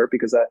more shares,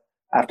 because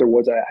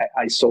afterwards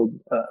I sold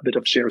a bit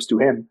of shares to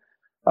him.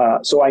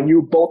 So I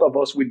knew both of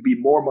us would be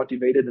more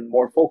motivated and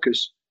more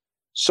focused.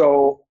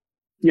 So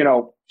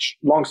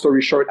long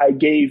story short, I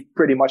gave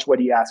pretty much what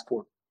he asked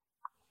for.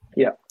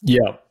 Yeah.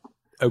 Yeah.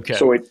 Okay.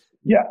 So it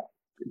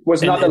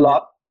was not a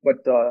lot, but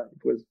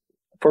it was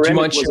for him. Do you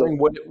mind sharing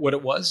what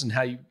it was and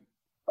how you?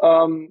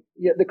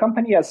 The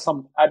company has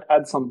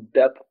had some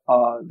debt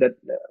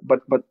but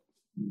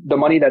the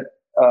money that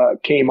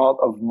came out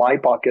of my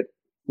pocket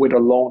with a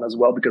loan as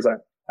well, because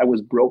I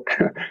was broke.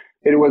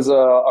 It was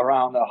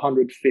around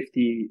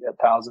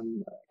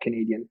 150,000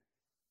 Canadian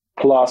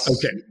plus.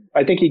 Okay.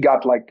 I think he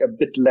got like a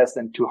bit less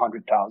than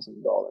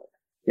 $200,000.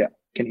 Yeah,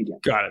 Canadian.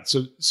 Got it.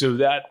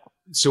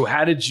 So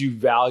how did you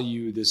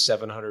value the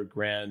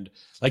 $700,000?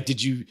 Like,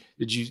 did you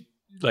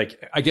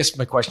like? I guess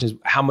my question is,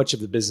 how much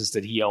of the business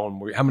did he own?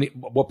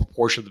 What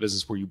proportion of the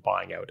business were you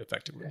buying out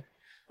effectively?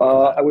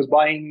 I was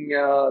buying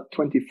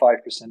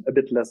 25%, a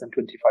bit less than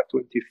 25,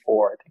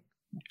 24, I think.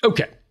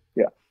 Okay.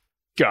 Yeah.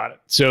 Got it.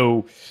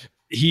 So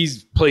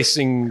he's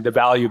placing the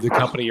value of the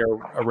company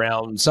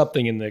around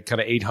something in the kind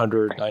of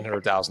 $800,000,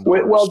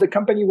 $900,000. Well, the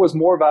company was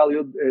more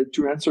valued,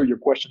 to answer your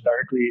question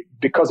directly,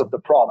 because of the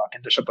product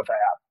and the Shopify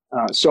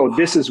app. So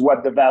this is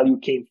what the value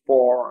came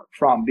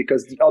from,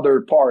 because the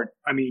other part,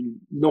 I mean,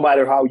 no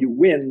matter how you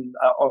win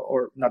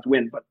or not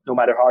win, but no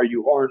matter how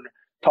you earn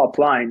top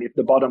line, if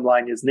the bottom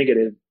line is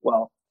negative,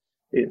 well,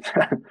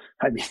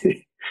 I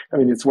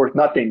mean, it's worth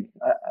nothing,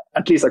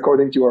 at least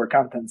according to our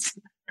accountants.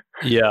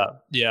 Yeah.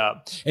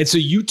 And so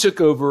you took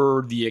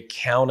over the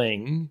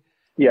accounting.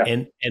 Yeah.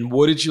 And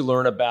what did you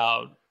learn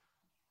about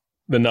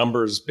the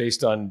numbers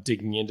based on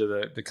digging into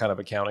the kind of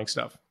accounting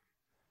stuff?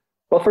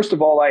 Well, first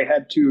of all, I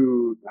had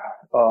to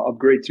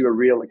upgrade to a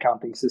real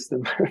accounting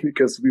system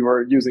because we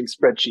were using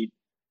spreadsheet.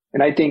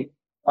 And I think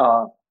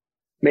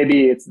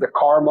maybe it's the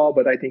karma,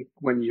 but I think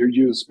when you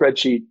use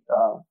spreadsheet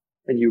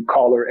and you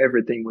color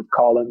everything with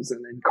columns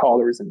and then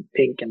colors and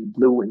pink and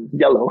blue and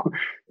yellow,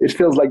 it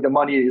feels like the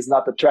money is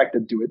not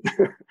attracted to it.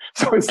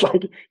 So it's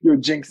like you're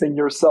jinxing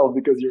yourself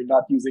because you're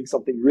not using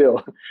something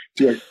real.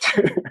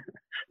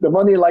 The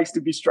money likes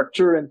to be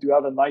structured and to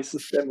have a nice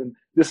system. And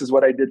this is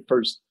what I did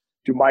first,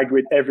 to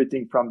migrate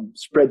everything from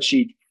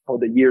spreadsheet for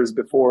the years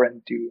before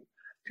and to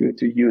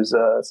use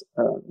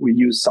we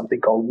use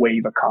something called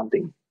Wave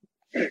Accounting.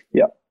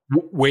 Yeah.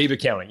 Wave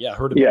Accounting. Yeah.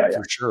 Heard of it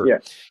for sure. Yeah.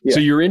 So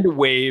you're into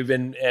Wave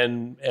and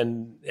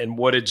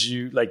what did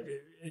you like?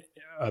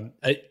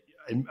 I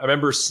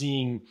remember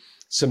seeing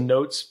some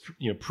notes,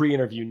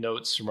 pre-interview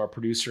notes from our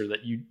producer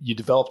that you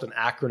developed an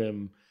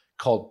acronym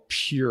called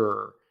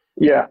PURE.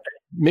 Yeah.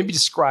 Maybe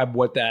describe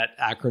what that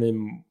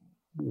acronym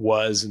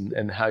was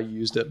and how you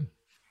used it.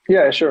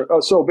 Yeah, sure.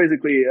 So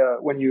basically,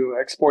 when you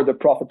export the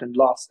profit and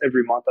loss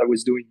every month, I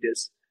was doing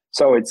this.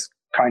 So it's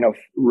kind of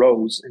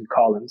rows and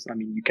columns. I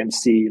mean, you can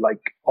see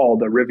like all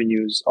the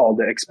revenues, all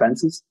the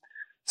expenses.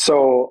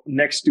 So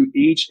next to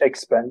each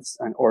expense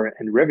and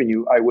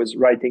revenue, I was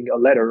writing a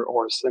letter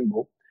or a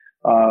symbol.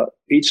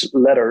 Each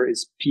letter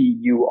is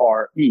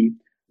PURE,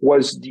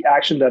 was the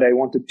action that I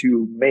wanted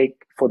to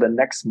make for the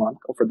next month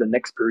or for the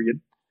next period.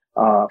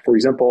 For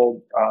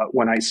example,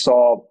 when I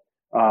saw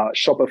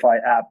Shopify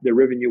app, the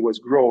revenue was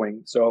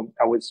growing. So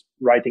I was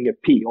writing a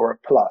P or a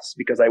plus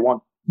because I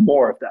want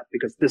more of that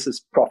because this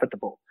is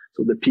profitable.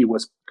 So the P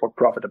was for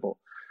profitable.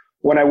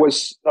 When I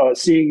was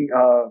seeing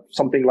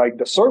something like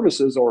the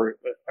services or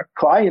a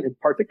client in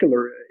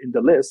particular in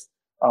the list,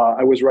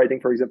 I was writing,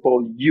 for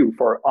example, U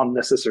for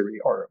unnecessary,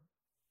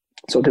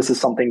 so this is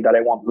something that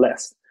I want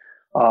less.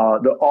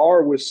 The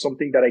R was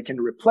something that I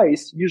can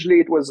replace. Usually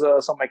it was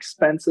some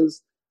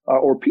expenses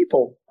or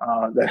people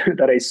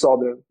that I saw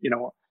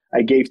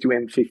I gave to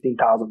him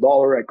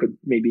 $15,000. I could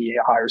maybe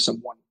hire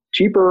someone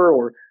cheaper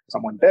or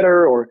someone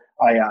better, or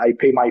I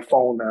pay my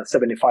phone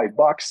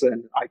 $75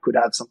 and I could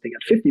add something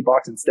at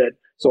 $50 instead.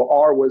 So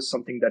R was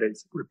something that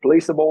is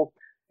replaceable.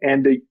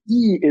 And the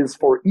E is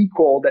for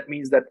equal. That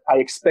means that I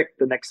expect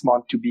the next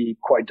month to be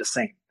quite the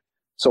same.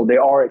 So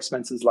there are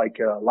expenses like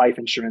life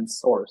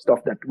insurance or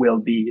stuff that will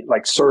be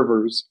like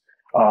servers.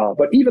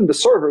 But even the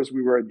servers,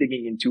 we were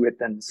digging into it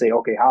and say,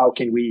 okay, how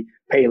can we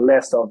pay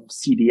less of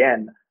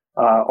CDN?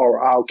 Or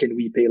how can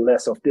we pay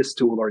less of this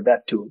tool or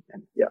that tool?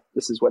 And yeah,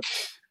 this is what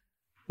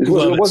it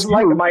was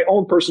like my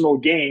own personal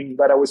game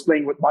that I was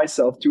playing with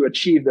myself to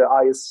achieve the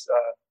highest,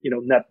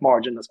 net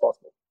margin as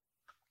possible.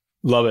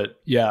 Love it.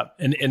 Yeah.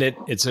 And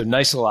it's a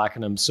nice little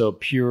acronym. So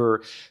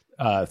PURE,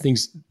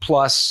 things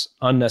plus,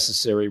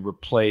 unnecessary,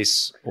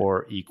 replace,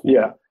 or equal.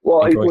 Yeah.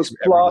 Well, it was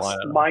plus,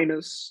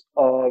 minus,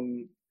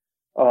 it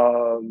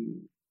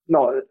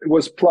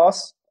was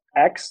plus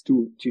X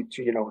to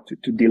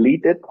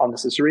delete it,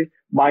 unnecessary,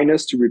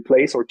 minus to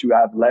replace or to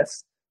have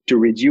less, to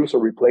reduce or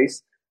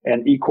replace,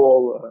 and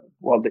equal,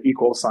 the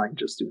equal sign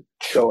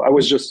so I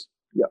was just,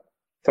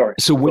 sorry.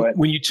 So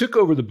when you took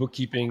over the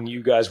bookkeeping,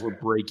 you guys were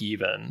break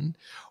even.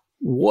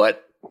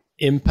 What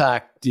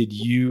impact did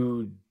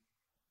you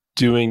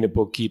doing the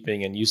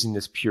bookkeeping and using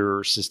this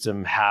PURE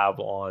system have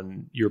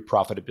on your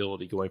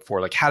profitability going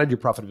forward? Like, how did your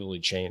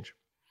profitability change?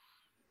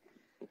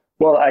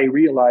 Well, I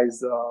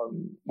realized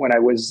when I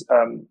was,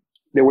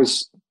 there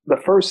was the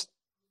first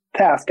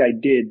task I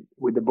did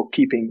with the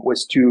bookkeeping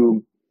was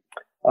to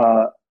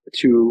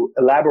to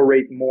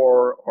elaborate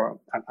more, or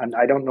and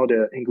I don't know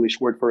the English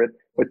word for it,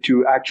 but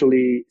to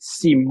actually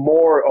see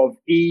more of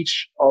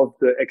each of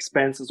the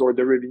expenses or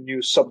the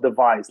revenue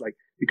subdivided, like,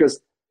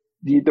 because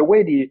the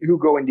way the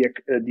Hugo and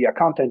the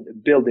accountant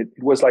built it,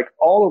 it was like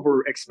all of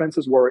our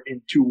expenses were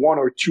into one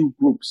or two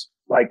groups,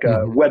 like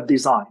web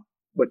design.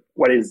 But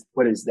what is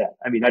that?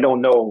 I mean, I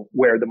don't know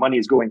where the money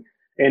is going.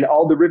 And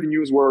all the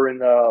revenues were in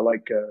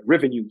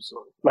revenues,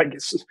 or like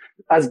it's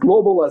as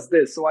global as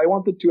this. So I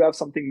wanted to have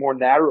something more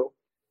narrow,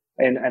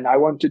 and I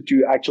wanted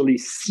to actually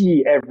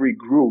see every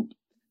group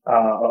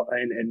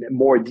in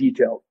more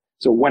detail.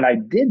 So when I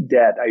did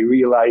that, I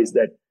realized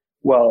that,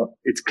 well,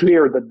 it's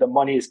clear that the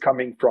money is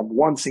coming from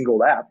one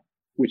single app,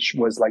 which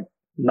was like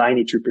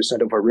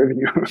 93% of our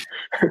revenue.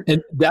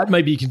 And that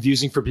might be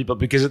confusing for people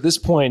because at this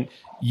point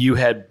you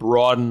had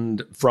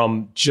broadened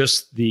from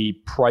just the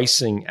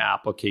pricing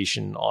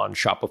application on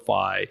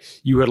Shopify.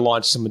 You had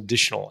launched some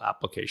additional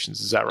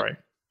applications. Is that right?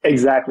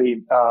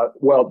 Exactly.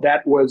 Well,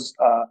 that was,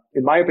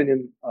 in my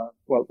opinion,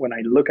 when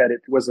I look at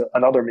it, it was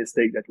another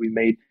mistake that we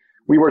made.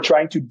 We were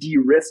trying to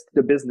de-risk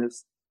the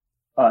business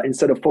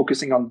instead of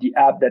focusing on the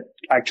app that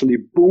actually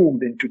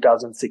boomed in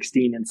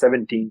 2016 and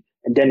 17,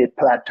 and then it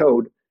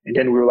plateaued. And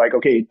then we were like,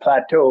 okay, it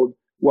plateaued.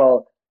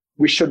 Well,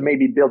 we should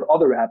maybe build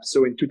other apps.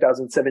 So in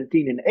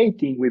 2017 and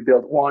 18, we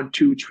built 1,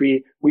 2,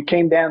 3. We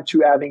came down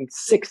to having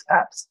 6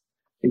 apps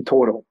in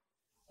total.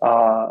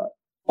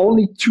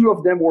 Only 2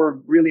 of them were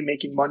really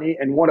making money,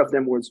 and 1 of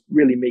them was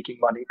really making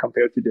money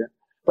compared to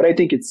but I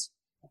think it's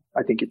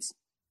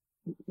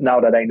now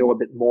that I know a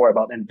bit more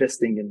about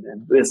investing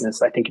in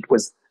business, I think it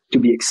was to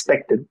be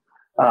expected.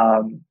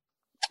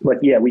 But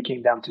yeah, we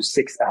came down to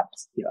 6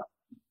 apps. Yeah.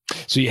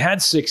 So you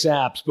had 6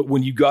 apps, but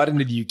when you got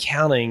into the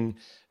accounting,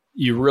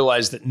 you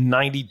realized that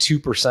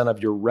 92%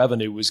 of your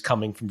revenue was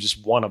coming from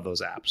just one of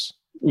those apps.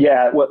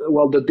 Yeah.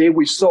 Well, the day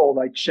we sold,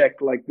 I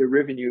checked like the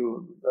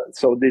revenue.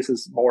 So this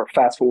is more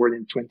fast forward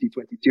in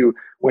 2022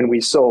 when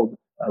we sold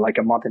like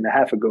a month and a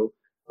half ago.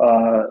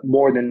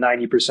 More than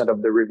 90%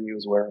 of the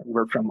revenues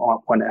were from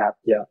one app.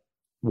 Yeah.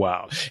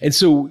 Wow. And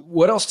so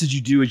what else did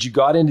you do as you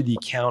got into the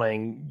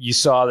accounting? You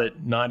saw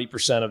that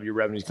 90% of your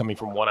revenue is coming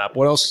from one app.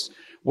 What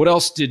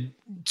else did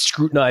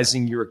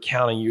scrutinizing your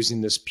accounting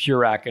using this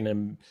pure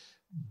acronym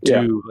do?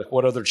 Yeah. Like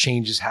what other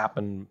changes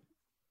happened?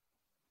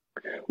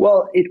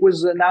 Well, it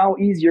was now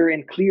easier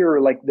and clearer.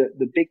 Like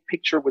the big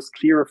picture was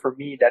clearer for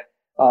me that,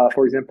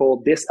 for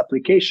example, this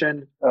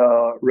application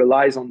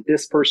relies on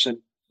this person,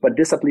 but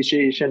this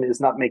application is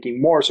not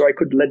making more. So I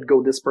could let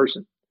go this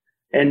person,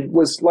 and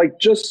was like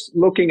just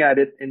looking at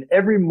it. And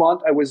every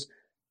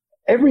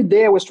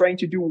day I was trying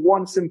to do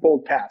one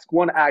simple task,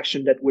 one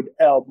action that would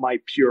help my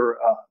pure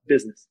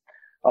business.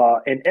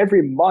 And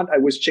every month I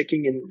was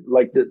checking in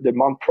like the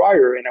month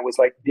prior, and I was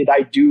like, did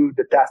I do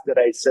the task that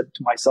I said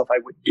to myself I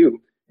would do?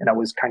 And I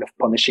was kind of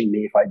punishing me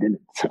if I didn't,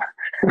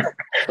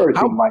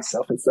 hurting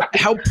myself and stuff.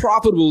 How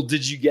profitable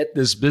did you get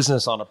this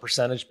business on a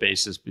percentage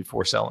basis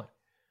before selling?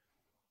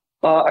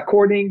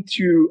 According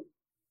to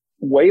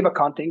Wave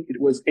Accounting, it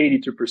was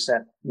 82%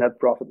 net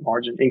profit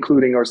margin,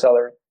 including our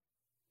salary.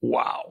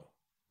 Wow.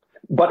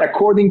 But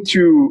according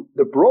to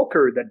the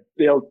broker that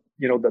built,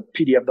 the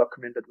PDF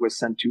document that was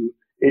sent to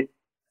it,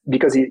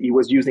 because he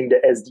was using the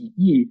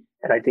SDE,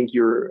 and I think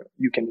you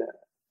can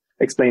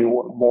explain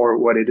more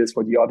what it is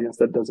for the audience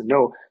that doesn't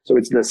know. So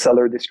it's the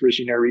seller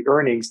discretionary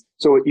earnings.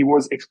 So he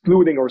was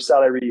excluding our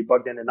salary,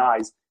 Bogdan and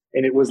I's,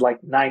 and it was like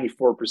 94%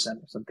 or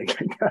something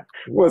like that.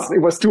 Wow.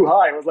 It was too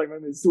high. I was like,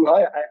 man, it's too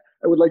high.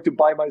 I would like to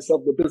buy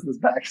myself the business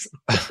back.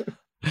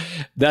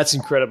 That's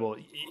incredible.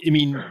 I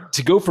mean,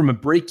 to go from a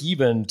break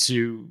even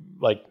to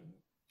like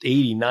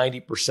 80,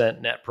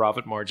 90% net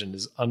profit margin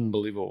is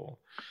unbelievable.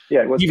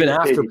 Yeah. It was even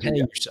after paying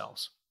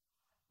yourselves.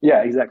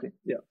 Yeah, exactly.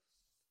 Yeah.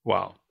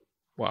 Wow.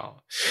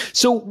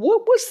 So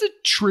what was the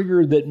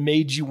trigger that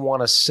made you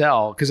want to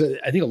sell? Because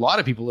I think a lot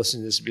of people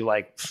listening to this would be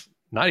like,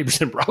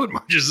 90% profit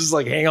margins is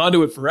like, hang on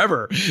to it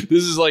forever.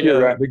 This is like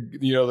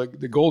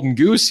the golden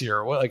goose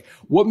here.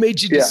 What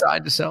made you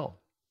decide to sell?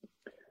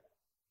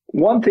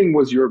 One thing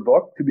was your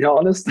book, to be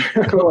honest.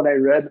 when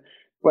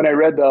I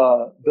read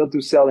Built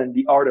to Sell and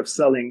the Art of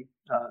Selling,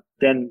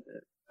 then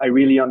I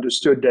really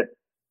understood that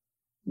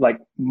like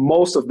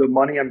most of the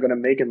money I'm going to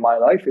make in my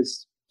life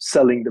is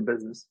selling the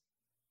business.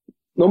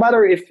 No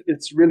matter if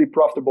it's really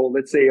profitable.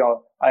 Let's say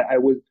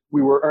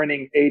we were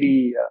earning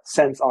 80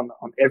 cents on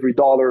every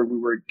dollar we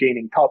were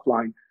gaining top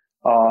line.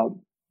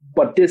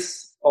 But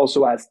this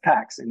also has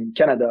tax. And in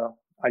Canada,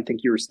 I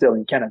think you're still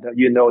in Canada,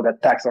 that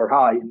tax are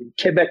high. And in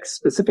Quebec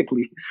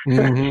specifically,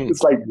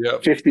 it's like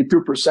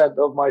 52%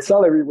 of my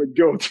salary would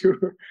go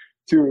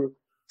to.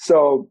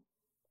 So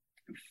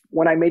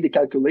when I made the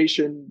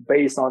calculation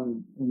based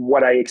on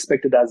what I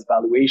expected as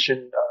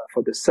valuation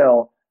for the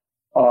sell,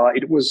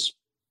 it was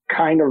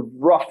kind of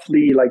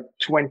roughly like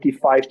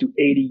 25 to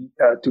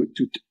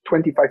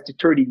 25 to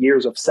 30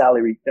 years of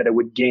salary that I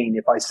would gain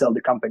if I sell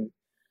the company.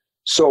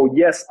 So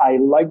yes, I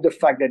like the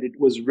fact that it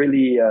was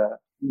really a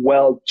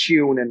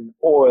well-tuned and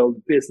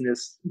oiled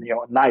business,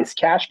 a nice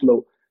cash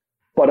flow.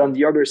 But on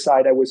the other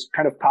side, I was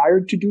kind of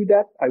tired to do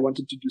that. I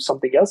wanted to do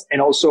something else.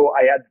 And also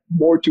I had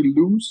more to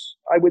lose,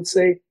 I would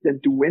say, than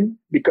to win,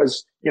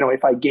 because,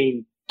 if I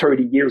gain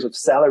 30 years of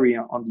salary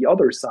on the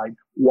other side,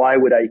 why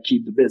would I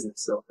keep the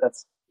business? So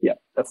that's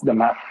the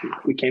math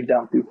we came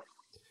down to.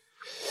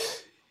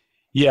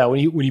 Yeah. When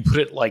you put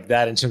it like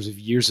that in terms of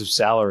years of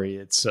salary,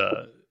 it's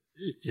an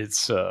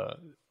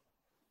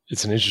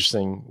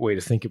interesting way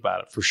to think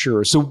about it, for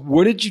sure. So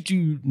what did you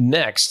do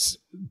next?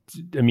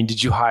 I mean,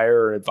 did you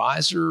hire an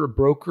advisor, a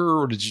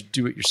broker, or did you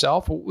do it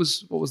yourself? What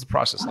was the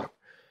process like?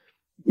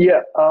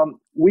 Yeah,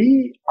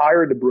 we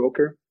hired a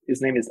broker.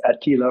 His name is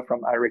Attila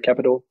from IRA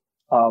Capital.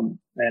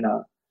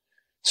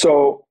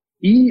 So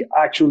he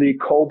actually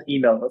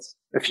emailed us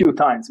a few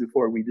times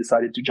before we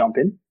decided to jump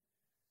in.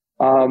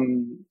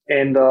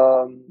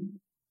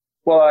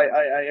 Well,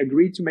 I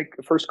agreed to make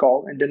a first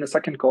call, and then a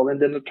second call, and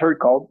then a third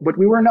call, but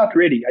we were not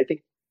ready. I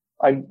think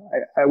I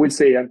would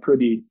say I'm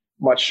pretty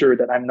much sure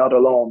that I'm not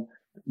alone,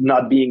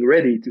 not being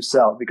ready to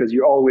sell, because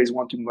you always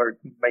want to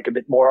make a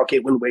bit more. Okay,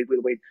 we'll wait.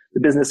 The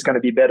business is going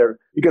to be better.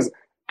 Because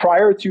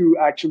prior to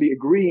actually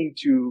agreeing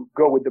to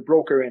go with the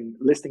broker and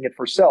listing it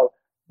for sale,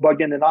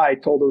 Bogdan and I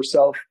told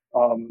ourselves,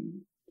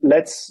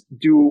 let's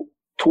do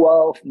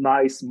 12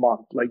 nice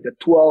months, like the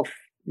 12,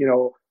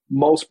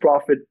 most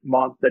profit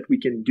month that we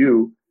can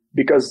do,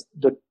 because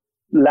the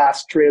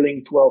last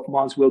trailing 12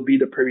 months will be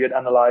the period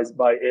analyzed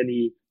by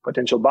any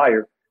potential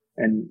buyer.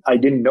 And I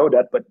didn't know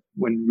that, but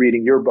when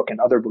reading your book and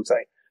other books,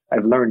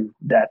 I've learned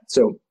that.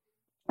 So,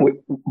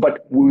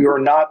 but we are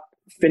not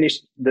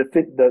finished.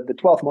 The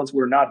 12 months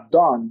were not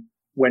done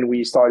when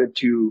we started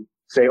to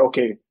say,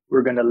 okay,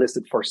 we're going to list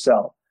it for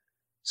sale.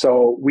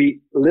 So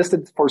we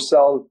listed for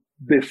sale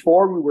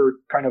before we were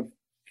kind of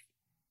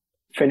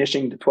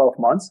finishing the 12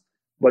 months,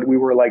 but we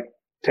were like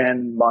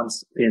 10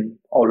 months in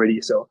already.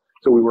 So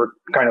we were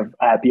kind of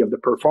happy of the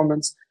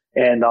performance.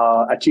 And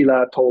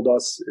Attila told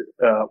us,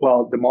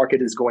 well, the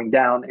market is going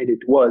down, and it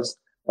was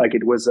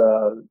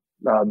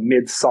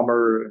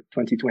midsummer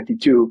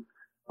 2022.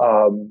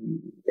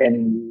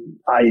 And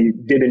I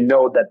didn't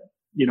know that,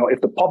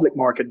 if the public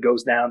market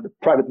goes down, the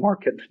private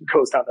market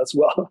goes down as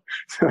well.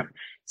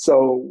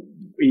 So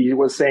he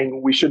was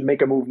saying we should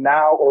make a move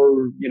now,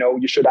 or,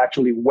 you should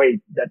actually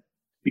wait, that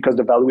because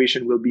the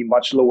valuation will be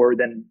much lower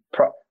than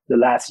the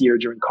last year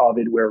during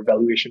COVID, where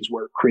valuations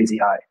were crazy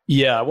high.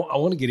 Yeah, I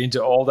want to get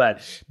into all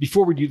that.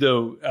 Before we do,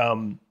 though,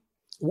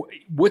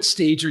 what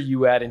stage are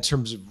you at in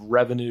terms of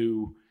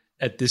revenue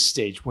at this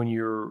stage when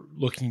you're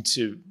looking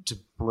to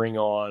bring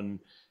on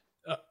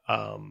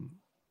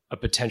a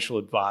potential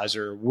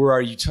advisor? Where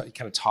are you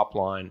kind of top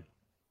line?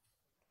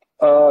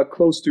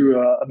 Close to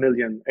 $1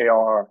 million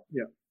ARR.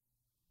 Yeah.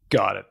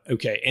 Got it.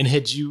 Okay. And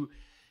had you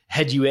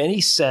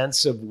any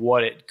sense of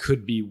what it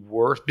could be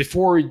worth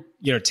before,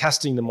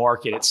 testing the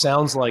market? It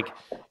sounds like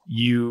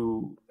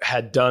you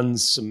had done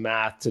some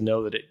math to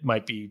know that it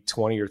might be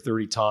 20 or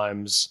 30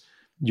 times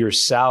your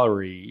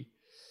salary.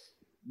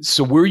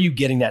 So where are you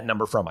getting that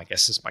number from? I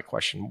guess is my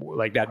question,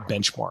 like that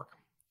benchmark.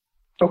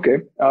 Okay.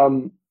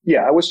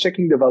 Yeah, I was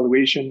checking the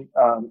valuation.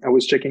 I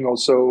was checking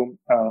also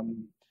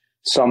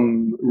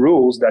some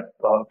rules that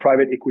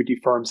private equity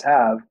firms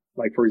have.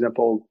 Like, for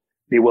example,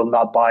 they will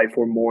not buy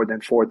for more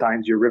than 4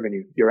 times your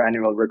revenue, your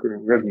annual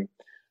recurring revenue.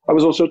 I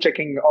was also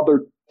checking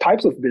other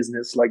types of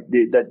business, like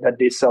that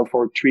they sell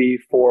for 3,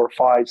 4,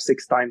 5,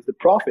 6 times the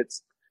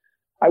profits.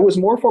 I was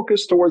more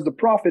focused towards the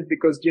profit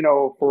because,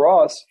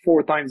 for us,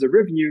 4 times the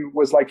revenue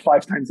was like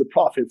 5 times the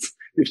profits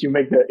if you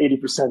make the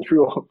 80%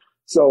 rule.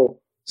 So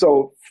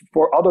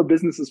for other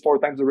businesses, 4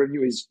 times the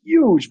revenue is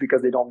huge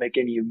because they don't make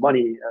any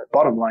money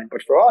bottom line.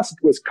 But for us,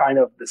 it was kind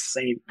of the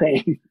same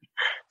thing.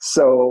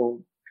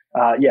 So,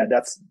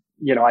 that's,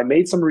 I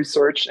made some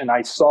research and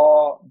I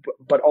saw,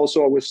 but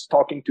also I was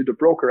talking to the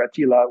broker,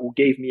 Attila, who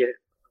gave me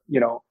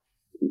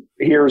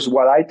here's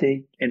what I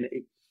think. And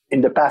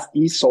in the past,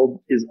 he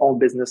sold his own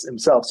business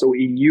himself. So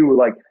he knew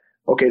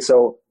okay,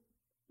 so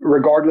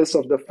regardless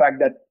of the fact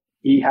that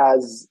he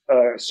has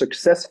a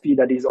success fee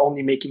that he's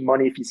only making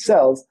money if he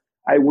sells,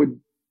 I would,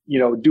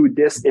 do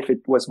this if it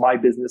was my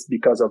business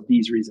because of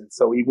these reasons.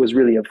 So he was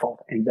really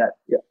involved in that.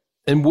 Yeah.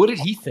 And what did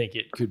he think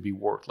it could be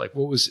worth? Like,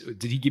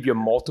 did he give you a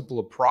multiple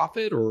of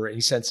profit or any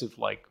sense of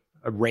like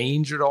a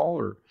range at all?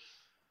 Or?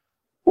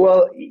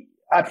 Well,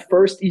 at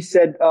first he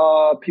said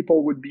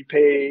people would be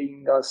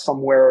paying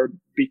somewhere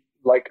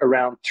like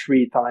around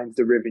 3 times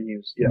the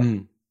revenues. Yeah.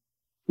 Mm.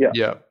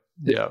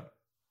 Yeah.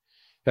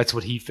 That's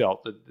what he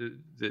felt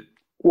that.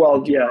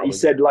 Well, yeah, he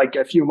said like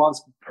a few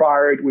months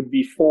prior it would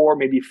be 4,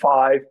 maybe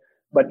 5,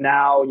 but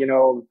now,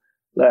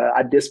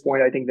 at this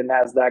point, I think the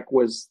Nasdaq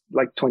was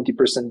like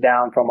 20%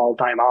 down from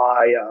all-time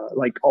high,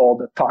 like all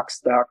the top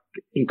stock,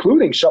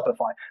 including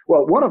Shopify.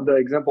 Well, one of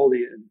the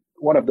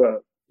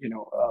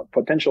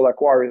potential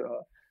acquirers,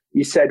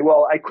 he said,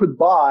 well, I could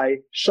buy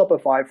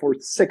Shopify for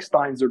 6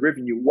 times the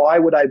revenue. Why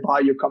would I buy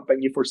your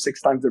company for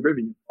 6 times the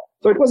revenue?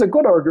 So it was a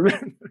good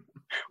argument.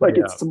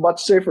 It's a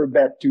much safer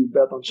bet to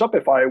bet on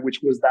Shopify, which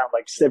was down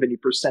like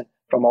 70%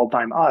 from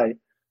all-time high.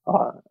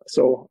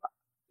 So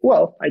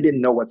Well, I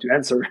didn't know what to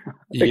answer,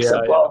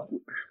 except, Yeah. well,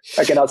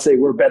 I cannot say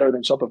we're better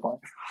than Shopify.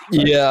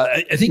 Yeah,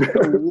 I think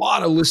a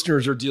lot of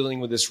listeners are dealing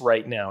with this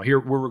right now. Here,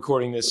 we're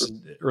recording this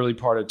in the early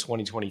part of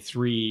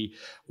 2023,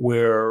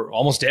 where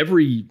almost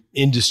every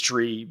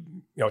industry,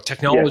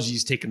 technology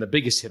has taken the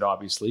biggest hit,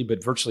 obviously,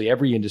 but virtually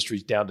every industry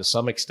is down to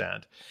some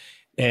extent.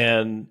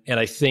 And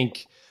I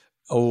think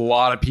a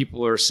lot of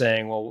people are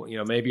saying, well,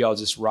 maybe I'll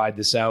just ride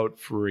this out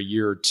for a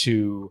year or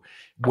two,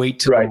 wait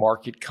till the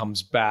market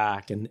comes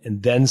back and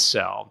then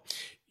sell.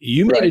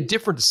 You made a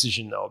different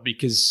decision, though,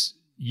 because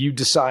you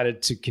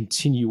decided to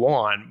continue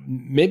on.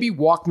 Maybe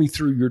walk me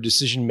through your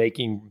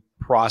decision-making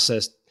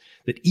process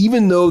that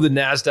even though the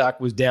NASDAQ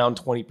was down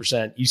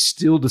 20%, you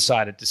still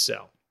decided to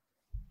sell.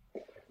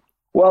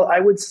 Well, I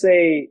would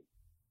say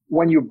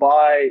when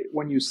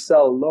you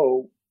sell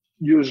low,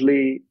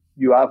 usually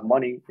you have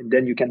money and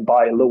then you can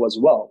buy low as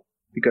well.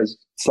 Because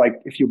it's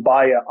like if you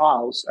buy a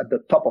house at the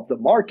top of the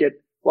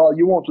market, well,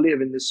 you won't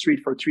live in the street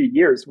for 3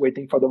 years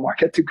waiting for the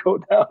market to go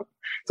down.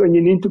 So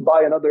you need to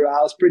buy another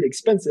house pretty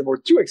expensive or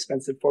too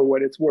expensive for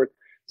what it's worth.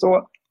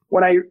 So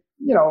when I,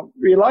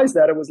 realized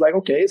that, it was like,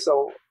 okay,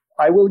 so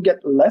I will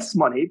get less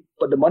money,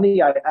 but the money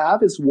I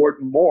have is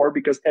worth more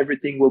because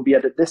everything will be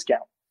at a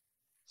discount.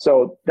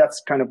 So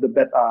that's kind of the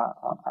bet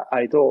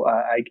I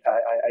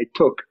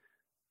took.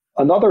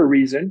 Another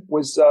reason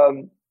was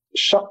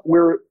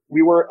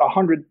we were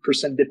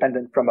 100%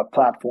 dependent from a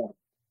platform.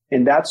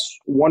 And that's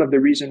one of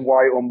the reasons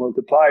why our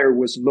multiplier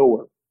was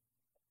lower,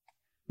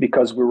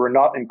 because we were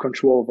not in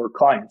control of our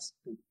clients.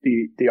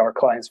 They are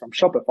clients from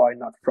Shopify,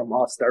 not from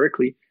us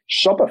directly.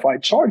 Shopify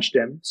charged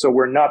them, so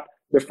we're not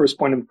the first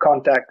point of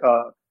contact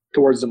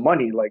towards the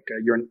money.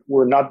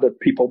 We're not the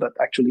people that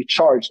actually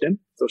charged them.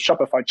 So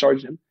Shopify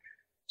charged them.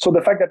 So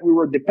the fact that we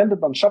were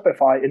dependent on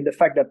Shopify and the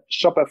fact that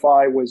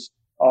Shopify was,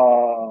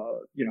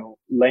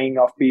 laying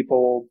off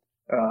people.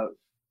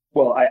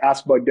 Well, I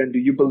asked back then, do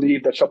you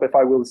believe that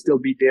Shopify will still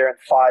be there in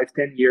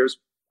 5-10 years?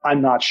 I'm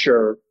not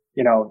sure.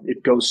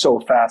 It goes so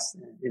fast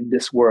in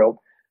this world.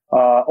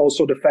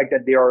 Also, the fact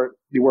that they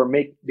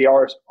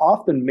are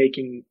often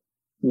making,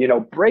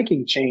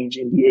 breaking change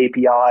in the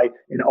API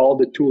and all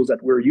the tools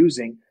that we're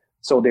using.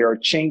 So they are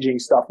changing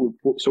stuff.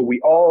 So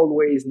we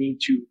always need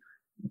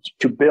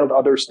to build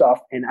other stuff.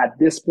 And at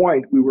this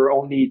point, we were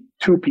only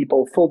 2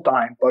 people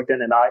full-time,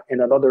 Bogdan and I, and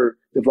another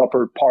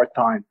developer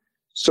part-time.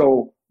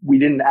 So we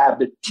didn't have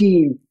the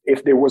team,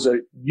 if there was a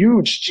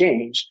huge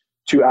change,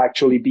 to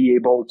actually be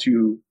able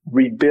to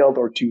rebuild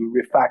or to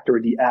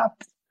refactor the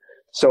app.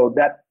 So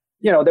that,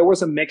 there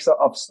was a mix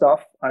of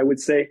stuff, I would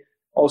say.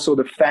 Also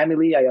the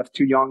family, I have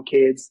 2 young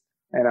kids,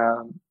 and,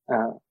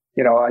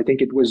 I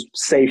think it was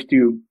safe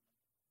to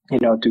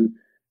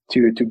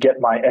get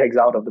my eggs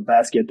out of the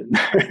basket. And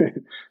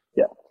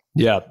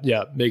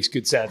Yeah, makes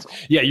good sense.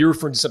 Yeah, you're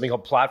referring to something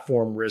called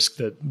platform risk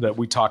that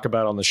we talk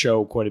about on the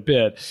show quite a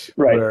bit,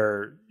 right?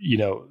 Where,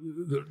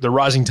 the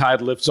rising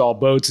tide lifts all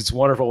boats. It's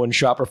wonderful when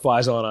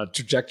Shopify's on a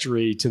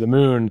trajectory to the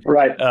moon.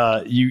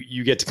 Right.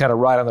 You get to kind of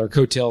ride on their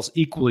coattails.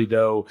 Equally,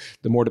 though,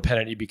 the more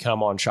dependent you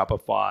become on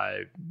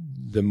Shopify,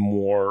 the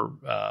more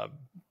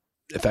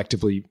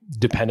effectively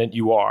dependent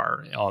you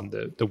are on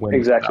the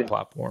winners of that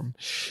platform.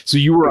 So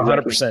you were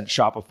 100%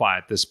 Shopify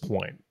at this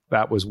point.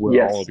 That was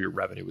where all of your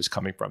revenue was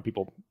coming from.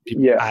 People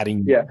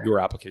adding your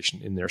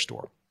application in their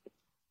store.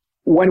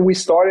 When we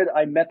started,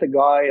 I met a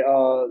guy,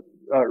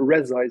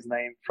 Reza, his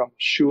name, from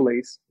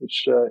Shoelace,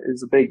 which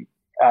is a big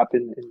app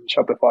in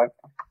Shopify.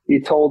 He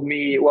told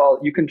me, well,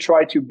 you can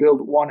try to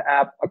build one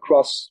app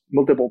across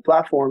multiple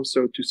platforms,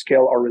 so to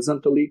scale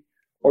horizontally,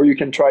 or you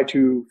can try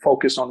to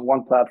focus on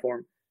one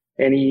platform.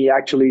 And he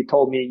actually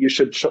told me you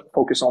should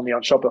focus only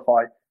on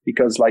Shopify,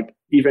 because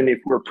even if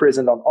we're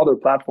present on other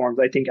platforms,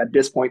 I think at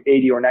this point,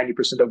 80 or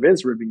 90% of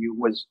his revenue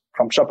was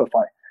from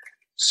Shopify.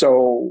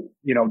 So,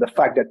 the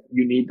fact that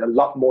you need a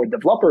lot more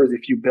developers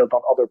if you build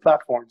on other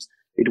platforms,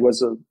 it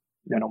was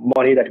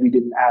money that we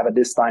didn't have at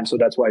this time. So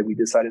that's why we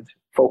decided to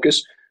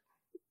focus.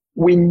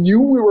 We knew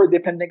we were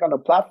depending on a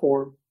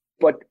platform,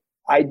 but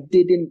I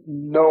didn't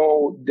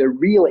know the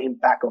real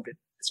impact of it,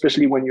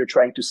 especially when you're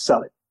trying to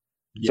sell it.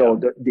 Yeah.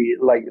 So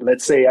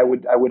let's say I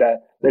would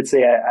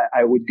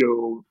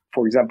go,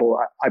 for example,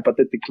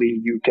 hypothetically,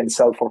 you can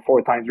sell for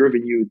 4 times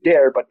revenue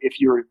there, but if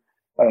you're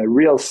a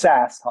real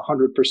SaaS,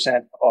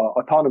 100%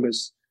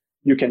 autonomous,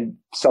 you can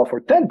sell for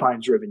 10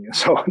 times revenue.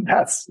 So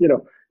that's,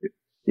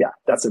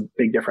 that's a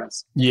big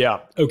difference. Yeah.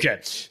 Okay.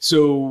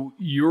 So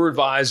your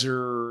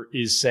advisor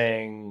is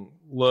saying,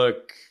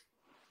 look,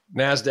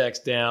 NASDAQ's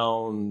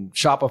down,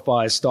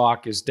 Shopify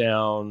stock is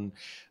down.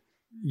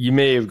 You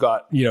may have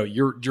got,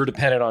 you're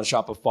dependent on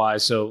Shopify.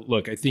 So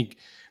look, I think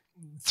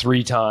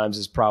 3 times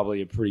is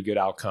probably a pretty good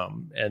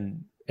outcome.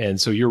 And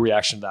so your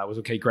reaction to that was,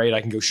 okay, great. I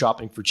can go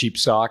shopping for cheap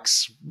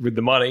stocks with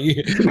the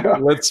money.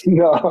 Let's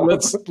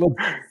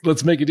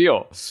make a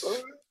deal.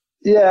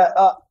 Yeah.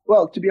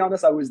 Well, to be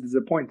honest, I was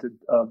disappointed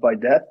by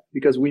that,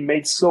 because we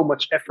made so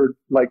much effort.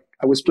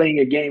 I was playing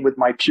a game with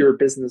my pure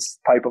business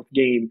type of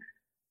game,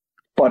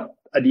 but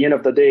at the end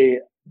of the day,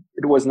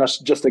 it was not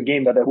just a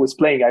game that I was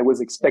playing. I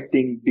was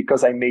expecting,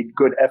 because I made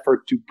good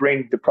effort to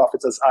bring the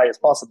profits as high as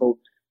possible,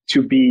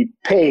 to be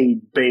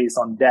paid based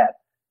on that.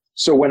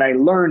 So when I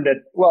learned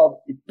that,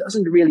 well, it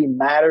doesn't really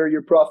matter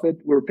your profit,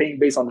 we're paying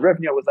based on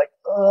revenue, I was like,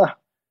 ugh.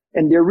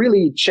 And they're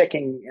really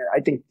checking. I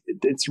think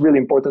it's really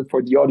important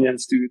for the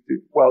audience to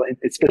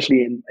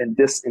especially in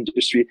this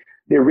industry,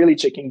 they're really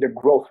checking the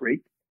growth rate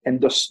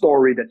and the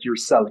story that you're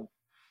selling.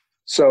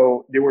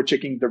 So they were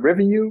checking the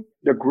revenue,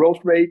 the growth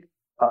rate,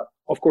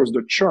 of course,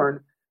 the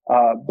churn,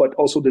 but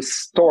also the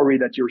story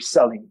that you're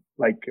selling.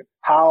 Like,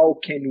 how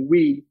can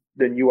we,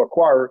 the new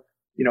acquirer,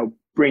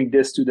 bring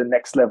this to the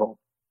next level?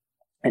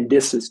 And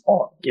this is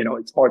all,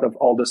 it's part of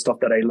all the stuff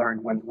that I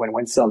learned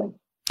when selling.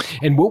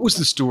 And what was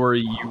the story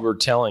you were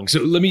telling?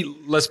 So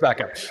let's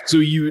back up. So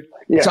you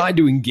decided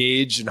to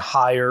engage and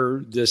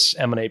hire this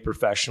M&A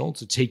professional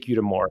to take you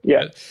to market.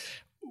 Yeah.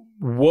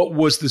 What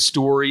was the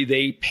story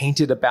they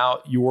painted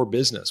about your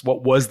business?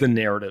 What was the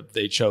narrative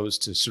they chose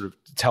to sort of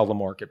tell the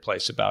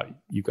marketplace about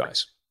you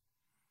guys?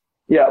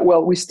 Yeah,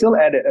 well, we still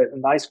had a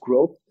nice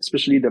growth,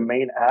 especially the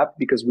main app,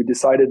 because we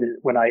decided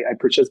when I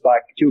purchased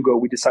back Hugo,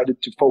 we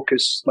decided to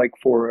focus like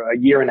for a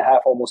year and a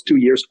half, almost 2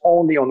 years,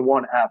 only on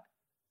one app.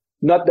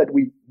 Not that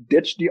we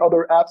ditched the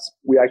other apps.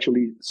 We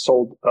actually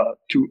sold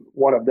to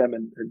one of them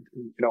and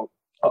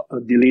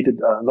deleted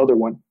another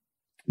one.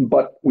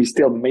 But we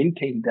still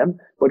maintained them.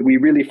 But we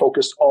really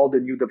focused all the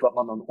new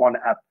development on one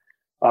app.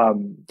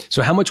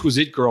 So how much was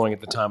it growing at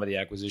the time of the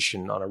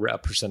acquisition on a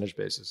percentage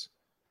basis?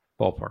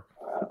 Ballpark.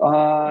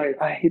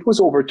 It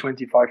was over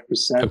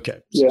 25%. Okay.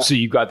 Yeah. So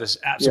you got this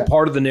app. So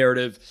part of the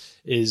narrative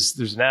is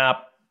there's an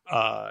app.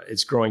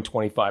 It's growing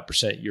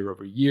 25% year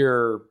over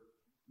year.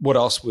 What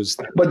else was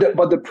there?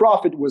 But the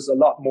profit was a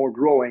lot more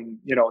growing,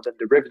 than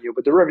the revenue.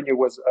 But the revenue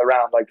was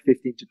around like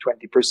 15 to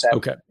 20%,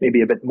 okay,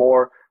 maybe a bit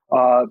more.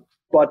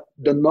 But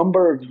the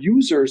number of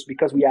users,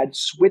 because we had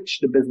switched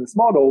the business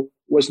model,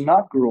 was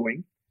not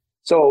growing.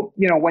 So,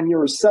 when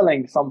you're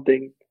selling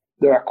something,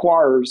 the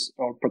acquirers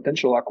or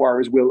potential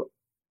acquirers will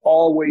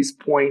always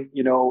point,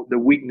 the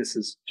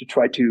weaknesses to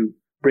try to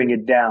bring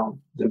it down,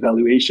 the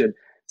valuation.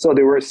 So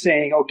they were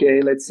saying,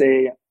 okay, let's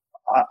say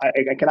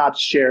I cannot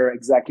share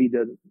exactly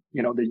the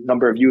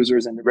number of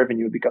users and the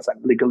revenue because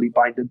I'm legally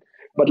binded.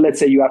 But let's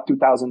say you have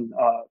 2,000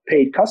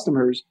 paid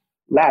customers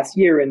last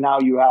year, and now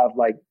you have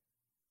like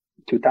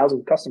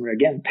 2,000 customers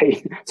again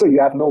paid. So you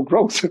have no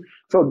growth.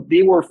 So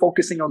they were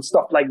focusing on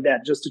stuff like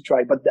that just to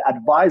try. But the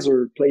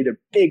advisor played a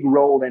big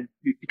role, and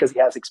because he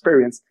has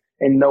experience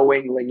in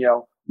knowing,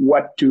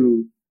 what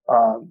to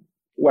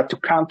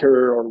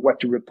counter or what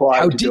to reply.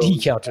 How did he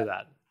counter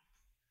that?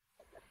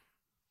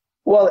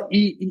 Well,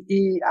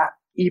 he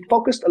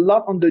focused a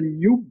lot on the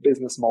new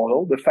business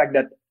model, the fact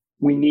that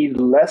we need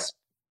less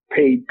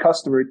paid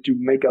customer to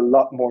make a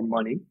lot more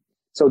money.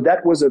 So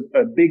that was a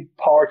big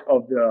part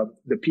of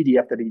the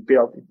PDF that he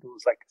built. It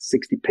was like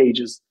 60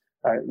 pages,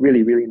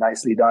 really, really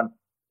nicely done.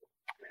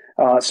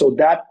 So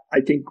that,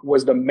 I think,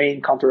 was the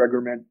main counter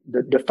argument.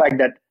 The fact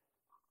that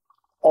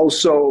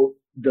also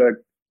the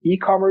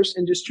e-commerce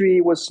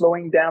industry was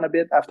slowing down a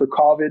bit after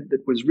COVID.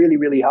 That was really,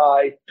 really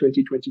high.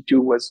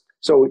 2022 was,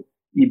 so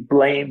he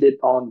blamed it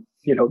on,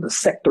 the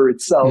sector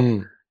itself.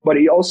 But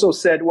he also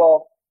said,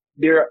 well,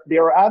 they're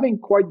having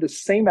quite the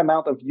same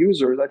amount of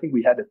users. I think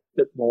we had a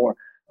bit more,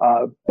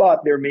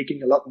 but they're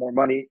making a lot more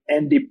money,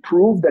 and they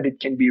proved that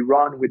it can be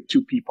run with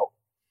 2 people,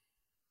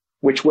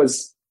 which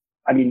was,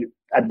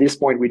 at this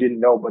point we didn't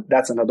know, but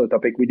that's another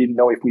topic. We didn't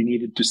know if we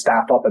needed to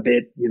staff up a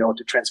bit,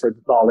 to transfer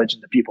the knowledge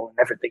and the people and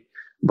everything.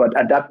 But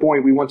at that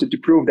point, we wanted to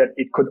prove that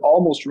it could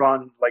almost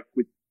run like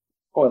with,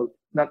 well,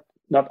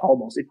 not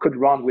almost. It could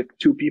run with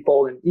 2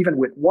 people and even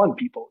with 1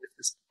 people if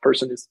this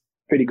person is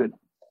pretty good.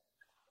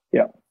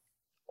 Yeah.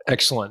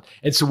 Excellent.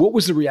 And so what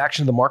was the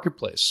reaction of the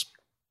marketplace?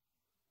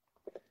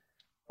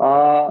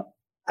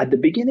 At the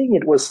beginning,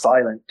 it was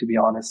silent, to be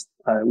honest.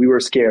 We were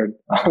scared.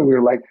 We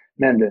were like,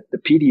 man, the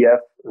PDF,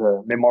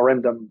 the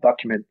memorandum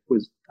document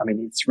was,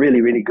 it's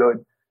really, really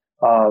good.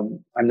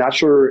 I'm not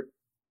sure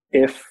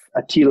if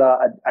Attila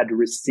had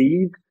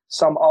received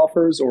some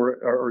offers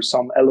or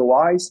some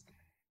LOIs,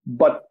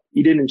 but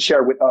he didn't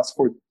share with us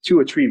for 2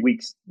 or 3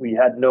 weeks. We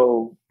had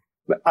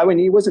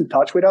he was in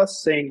touch with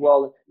us saying,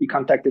 well, he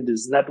contacted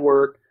his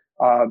network.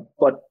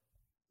 But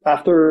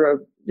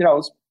after,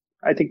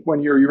 I think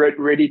when you're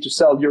ready to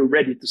sell, you're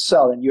ready to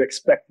sell, and you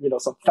expect,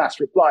 some fast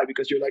reply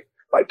because you're like,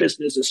 my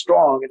business is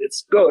strong and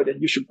it's good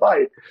and you should buy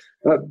it.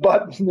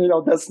 But,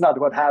 that's not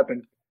what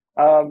happened.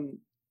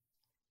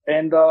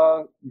 And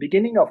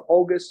beginning of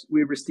August,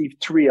 we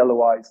received 3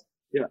 LOIs,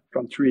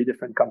 from 3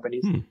 different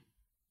companies.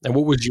 And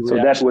what was your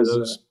reaction? So that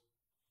was,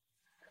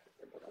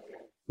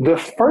 the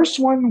first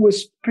one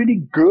was pretty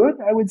good,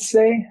 I would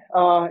say.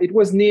 It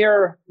was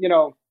near,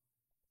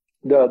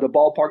 the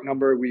ballpark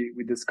number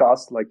we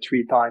discussed, like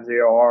 3 times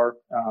ARR.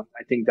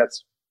 I think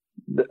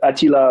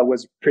Attila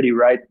was pretty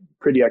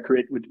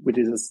accurate with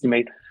his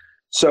estimate.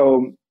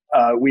 So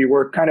we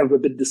were kind of a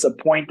bit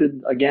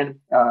disappointed again,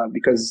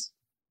 because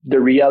the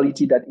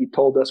reality that he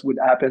told us would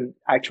happen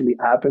actually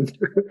happened.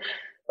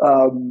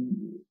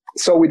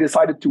 So we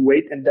decided to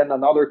wait, and then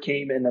another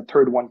came, and a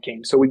third one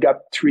came. So we got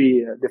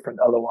three different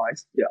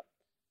LOIs. Yeah.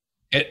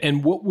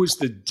 And what was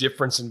the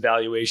difference in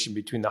valuation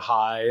between the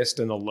highest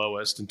and the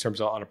lowest in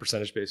terms of on a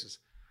percentage basis?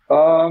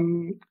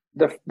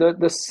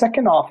 The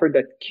second offer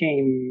that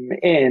came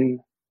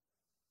in,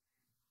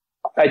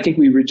 I think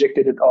we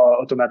rejected it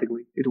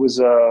automatically. It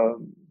was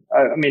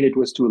it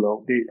was too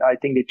low. I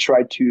think they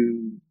tried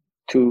to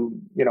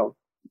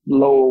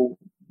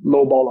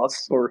lowball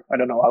us, or I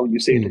don't know how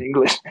you say it in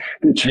English.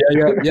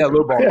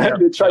 Lowball. Yeah.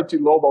 They tried to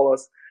lowball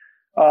us.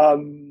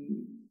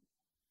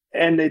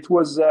 And it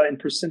was in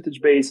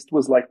percentage base, it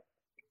was like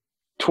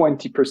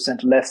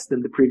 20% less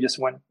than the previous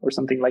one or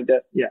something like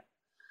that. Yeah.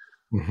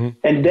 Mm-hmm.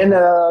 And then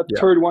a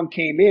third one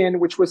came in,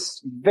 which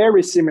was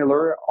very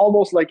similar,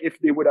 almost like if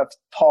they would have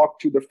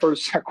talked to the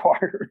first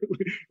acquirer.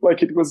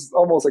 Like it was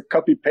almost a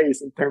copy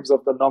paste in terms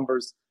of the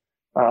numbers.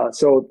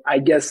 So I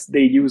guess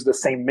they use the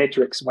same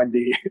metrics when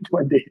they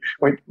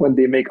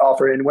make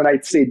offer. And when I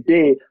say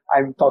they,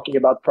 I'm talking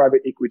about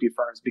private equity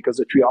firms, because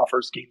the three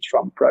offers came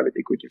from private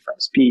equity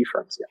firms, PE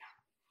firms. Yeah.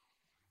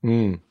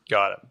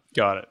 Got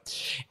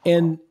it.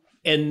 And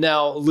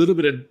now a little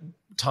bit of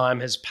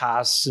time has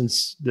passed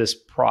since this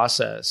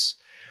process,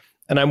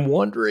 and I'm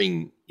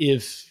wondering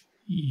if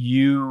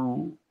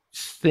you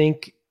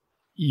think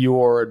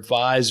your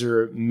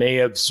advisor may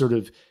have sort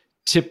of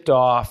tipped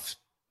off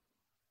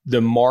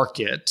the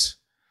market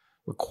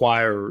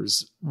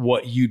requires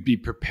what you'd be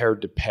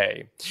prepared to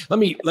pay. Let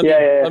me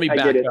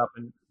back up.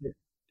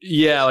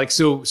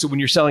 So when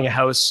you're selling a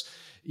house,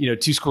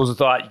 two schools of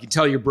thought. You can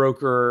tell your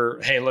broker,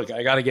 hey, look,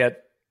 I got to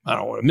get, I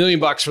don't know, $1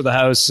 million for the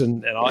house,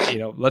 and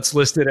let's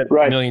list it at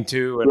 $1.2 million,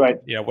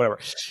 and whatever.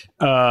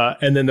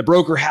 And then the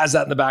broker has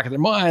that in the back of their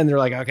mind. They're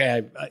like,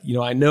 okay,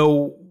 I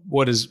know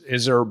what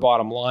is our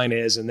bottom line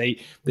is, and they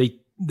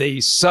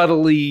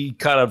subtly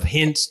kind of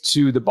hint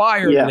to the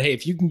buyer that, hey,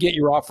 if you can get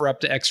your offer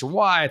up to X or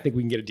Y, I think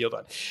we can get a deal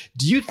done.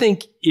 Do you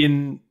think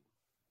in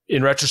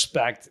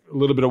retrospect, a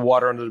little bit of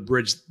water under the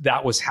bridge,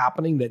 that was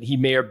happening, that he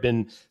may have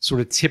been sort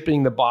of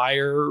tipping the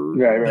buyer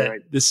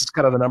that this is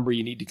kind of the number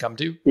you need to come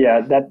to?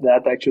 Yeah,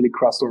 that actually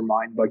crossed our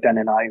mind, Bogdan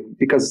and I,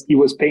 because he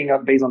was paying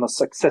up based on a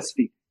success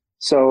fee.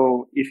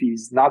 So if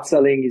he's not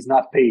selling, he's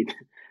not paid.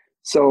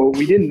 So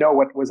we didn't know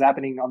what was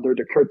happening under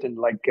the curtain,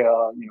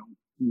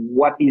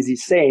 what is he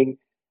saying?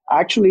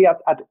 Actually,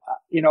 after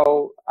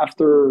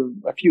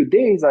a few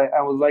days,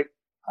 I was like,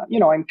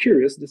 I'm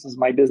curious. This is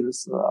my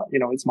business.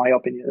 It's my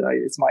opinion.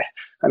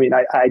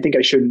 I think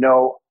I should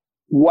know,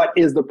 what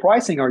is the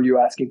pricing are you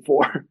asking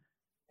for?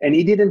 And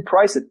he didn't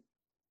price it.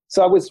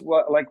 So I was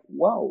like,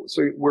 wow.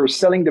 So we're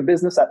selling the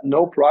business at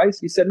no price.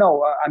 He said,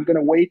 no, I'm going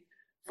to wait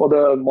for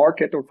the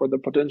market or for the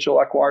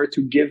potential acquirer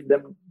to give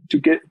them,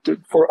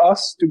 for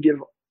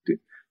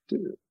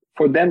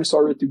them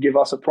to give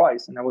us a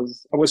price. And I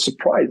was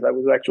surprised. I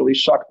was actually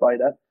shocked by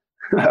that.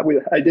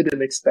 I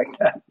didn't expect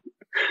that.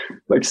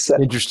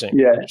 Interesting.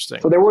 Yeah.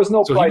 Interesting. So there was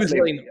no price.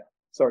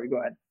 Sorry, go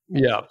ahead.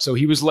 Yeah. So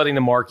he was letting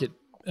the market.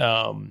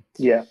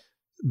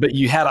 But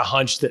you had a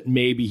hunch that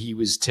maybe he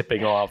was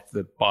tipping off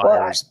the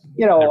buyers.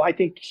 Well, I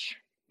think,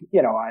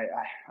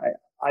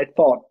 I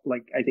thought,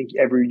 I think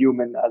every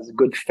human has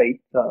good faith.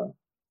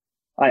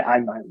 I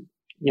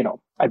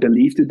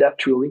believe to that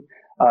truly.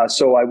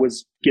 So I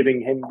was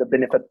giving him the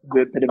benefit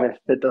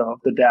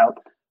of the doubt.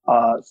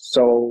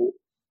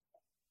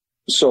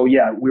 So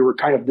yeah, we were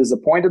kind of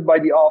disappointed by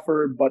the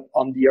offer, but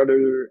on the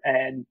other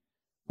hand,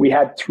 we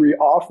had three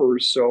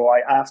offers. So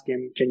I asked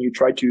him, can you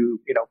try to,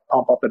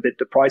 pump up a bit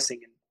the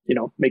pricing and,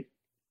 make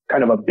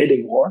kind of a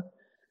bidding war?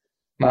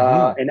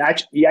 And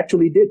he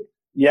actually did.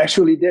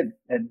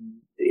 And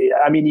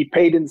he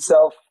paid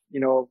himself,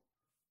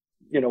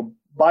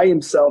 by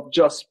himself,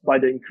 just by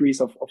the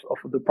increase of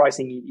the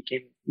pricing he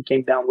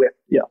came down with.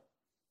 Yeah.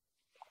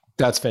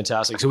 That's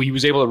fantastic. So he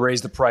was able to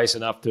raise the price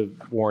enough to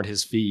warrant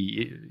his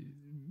fee.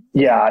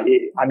 Yeah.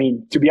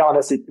 To be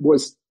honest, it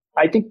was,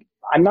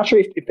 I'm not sure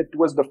if it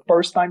was the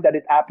first time that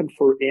it happened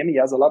for him. He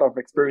has a lot of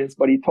experience,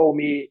 but he told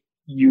me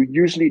you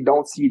usually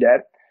don't see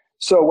that.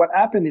 So what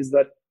happened is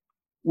that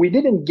we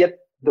didn't get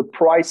the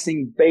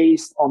pricing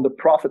based on the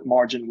profit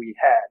margin we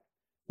had,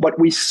 but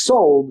we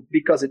sold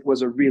because it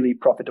was a really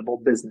profitable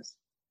business.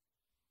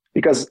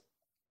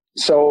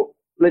 So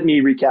let me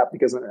recap,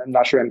 because I'm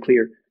not sure I'm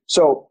clear.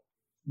 So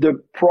the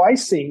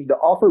pricing, the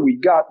offer we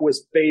got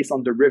was based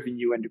on the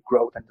revenue and the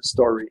growth and the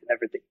story and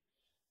everything.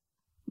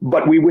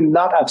 But we would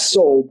not have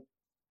sold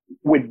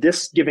with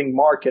this giving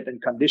market and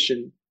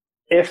condition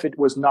if it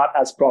was not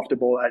as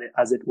profitable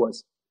as it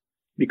was.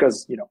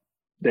 Because,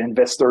 the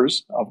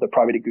investors of the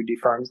private equity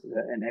firms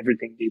and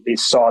everything, they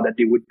saw that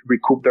they would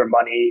recoup their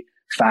money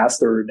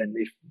faster than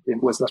if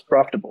it was less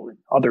profitable, and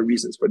other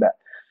reasons for that.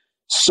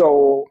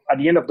 So at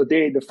the end of the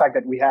day, the fact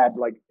that we had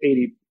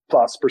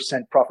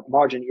 80+% profit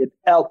margin, it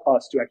helped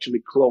us to actually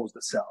close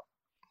the sale.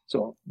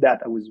 So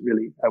that I was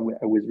really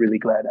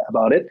glad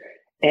about it.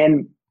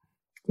 And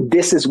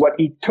this is what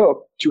it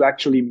took to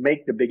actually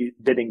make the big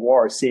bidding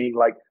war, saying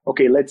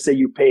okay, let's say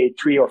you pay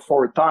 3 or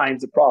 4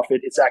 times the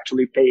profit. It's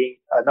actually paying,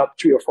 not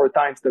 3 or 4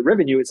 times the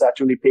revenue. It's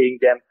actually paying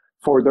them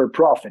for their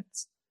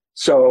profits.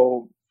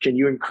 So can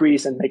you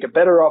increase and make a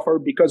better offer?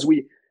 Because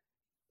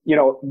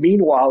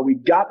meanwhile, we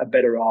got a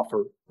better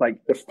offer.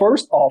 Like the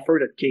first offer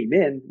that came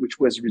in, which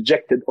was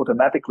rejected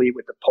automatically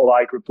with a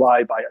polite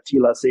reply by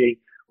Attila saying,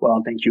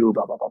 well, thank you,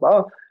 blah, blah, blah,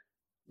 blah.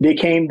 They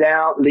came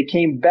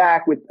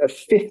back with a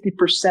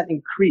 50%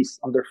 increase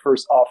on their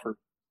first offer.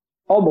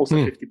 Almost a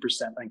 50%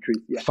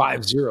 increase. Yeah.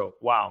 50.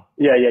 Wow.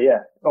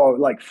 Yeah. Or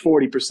like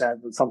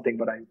 40% or something,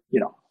 but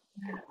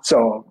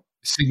so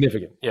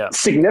significant. Yeah.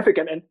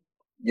 Significant. And,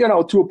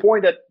 to a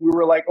point that we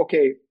were like,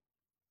 okay,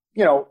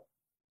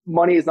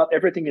 money is not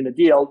everything in the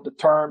deal, the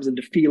terms and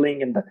the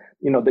feeling and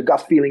the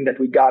gut feeling that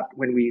we got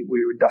when we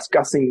were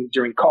discussing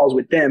during calls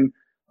with them.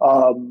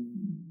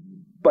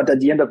 But at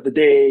the end of the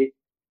day,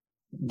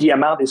 the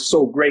amount is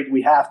so great,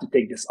 we have to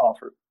take this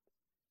offer.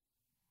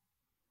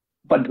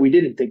 But we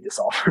didn't take this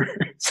offer.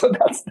 So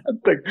that's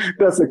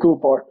the cool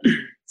part.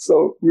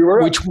 So we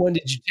were. Which one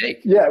did you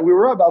take? Yeah, we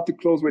were about to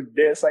close with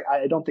this.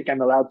 I don't think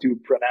I'm allowed to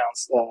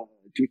pronounce,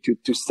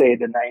 to say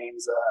the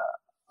names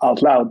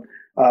out loud.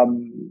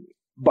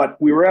 But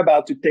we were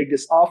about to take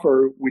this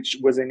offer, which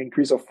was an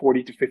increase of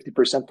 40 to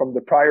 50% from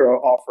the prior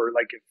offer,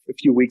 like a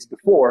few weeks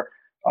before.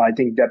 I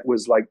think that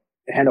was like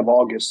end of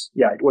August.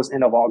 Yeah, it was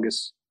end of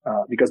August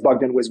because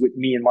Bogdan was with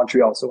me in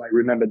Montreal, so I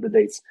remembered the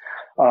dates.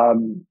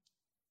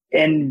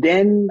 And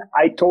then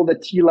I told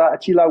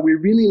Attila, we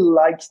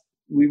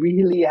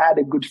really had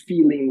a good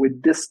feeling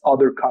with this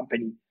other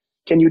company.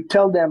 Can you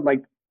tell them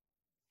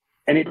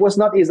and it was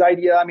not his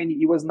idea. I mean,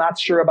 he was not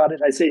sure about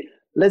it. I say,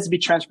 let's be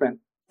transparent.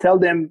 Tell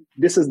them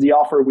this is the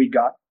offer we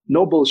got.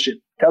 No bullshit.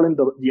 Tell him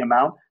the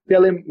amount.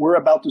 Tell him we're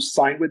about to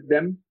sign with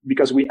them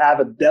because we have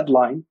a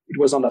deadline. It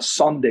was on a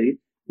Sunday.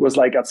 It was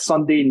like at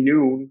Sunday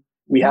noon.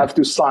 We have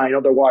to sign.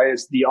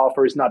 Otherwise, the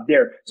offer is not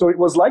there. So it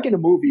was like in a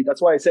movie.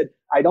 That's why I said,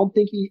 I don't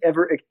think he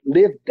ever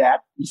lived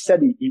that. He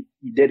said he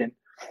didn't.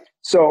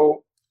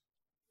 So,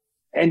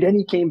 and then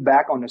he came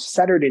back on a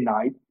Saturday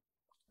night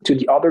to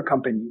the other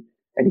company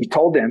and he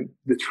told them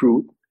the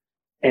truth.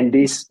 And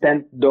they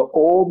spent the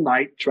whole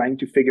night trying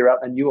to figure out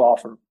a new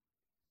offer.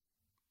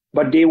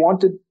 But they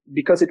wanted,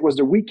 because it was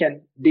the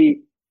weekend, they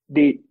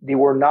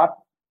were not,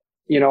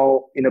 in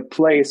a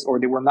place, or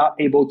they were not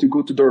able to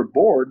go to their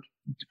board,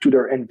 to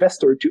their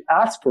investor to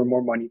ask for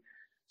more money.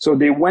 So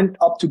they went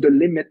up to the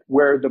limit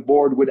where the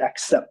board would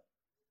accept.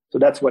 So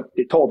that's what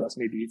they told us.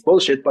 Maybe it's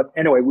bullshit. But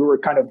anyway, we were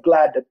kind of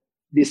glad that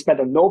they spent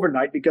an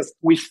overnight because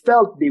we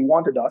felt they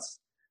wanted us.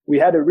 We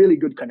had a really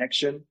good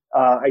connection.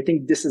 I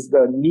think this is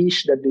the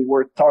niche that they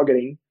were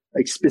targeting,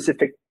 like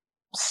specific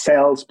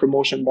sales,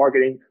 promotion,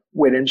 marketing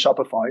within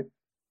Shopify.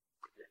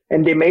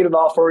 And they made an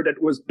offer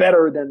that was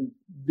better than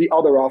the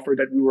other offer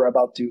that we were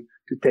about to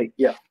take.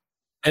 Yeah.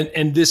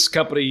 And this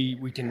company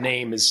we can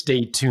name is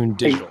Stay Tuned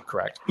Digital,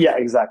 correct? Yeah,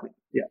 exactly.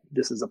 Yeah,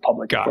 this is a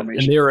public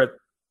information. And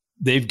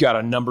they've got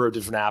a number of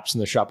different apps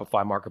in the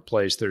Shopify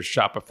marketplace. There's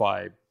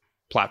Shopify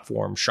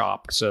platform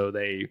shop. So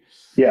they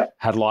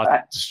had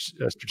lots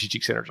of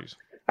strategic synergies.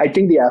 I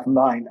think they have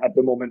 9 at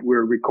the moment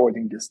we're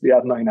recording this. They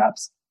have 9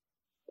 apps.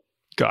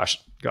 Gosh,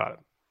 got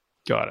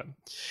it.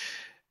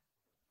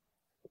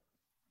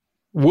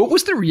 What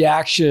was the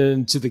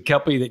reaction to the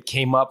company that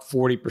came up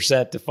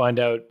 40% to find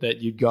out that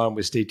you'd gone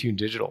with Stay Tuned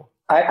Digital?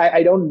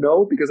 I don't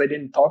know because I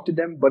didn't talk to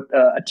them, but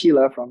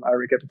Attila from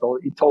Ira Capital,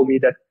 he told me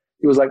that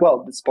he was like,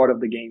 well, it's part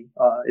of the game.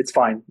 It's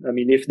fine. I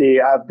mean, if they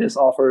have this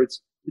offer,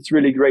 it's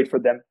really great for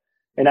them.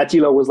 And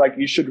Attila was like,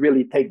 you should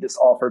really take this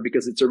offer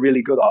because it's a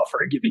really good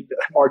offer given the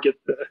market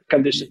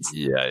conditions.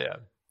 Yeah.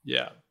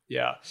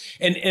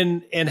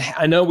 And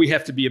I know we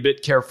have to be a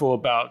bit careful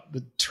about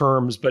the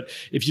terms, but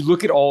if you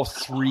look at all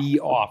 3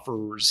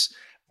 offers,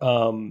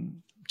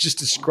 just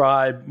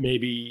describe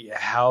maybe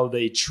how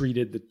they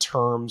treated the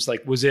terms.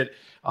 Like, was it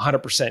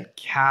 100%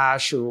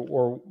 cash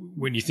or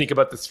when you think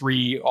about the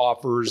 3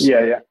 offers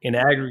in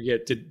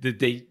aggregate, did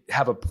they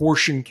have a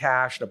portion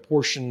cash and a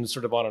portion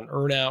sort of on an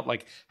earn out?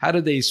 Like, how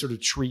did they sort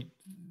of treat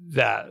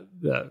that,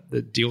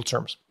 the deal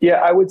terms? Yeah,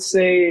 I would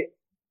say,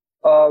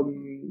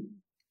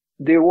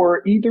 they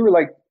were either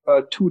like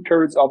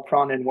 2/3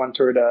 upfront and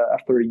 1/3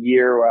 after a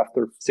year or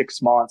after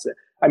 6 months.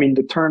 I mean,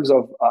 the terms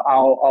of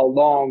how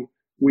long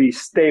we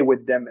stay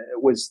with them,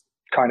 it was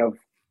kind of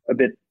a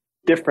bit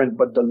different,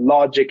 but the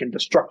logic and the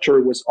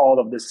structure was all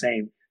of the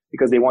same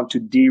because they want to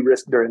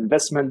de-risk their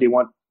investment. They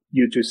want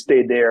you to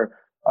stay there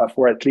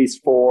for at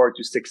least 4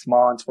 to 6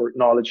 months for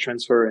knowledge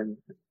transfer and,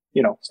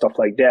 stuff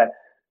like that.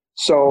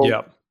 So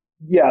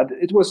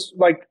it was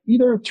like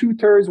either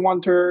 2/3,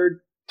 1/3,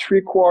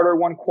 3/4,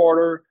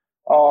 1/4.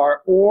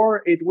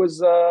 Or it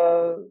was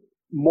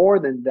more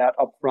than that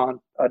upfront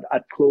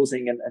at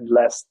closing and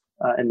less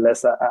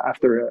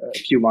after a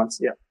few months.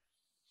 Yeah.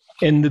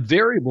 And the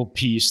variable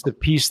piece, the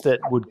piece that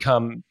would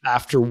come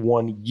after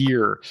 1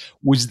 year,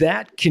 was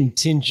that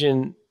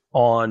contingent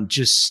on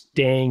just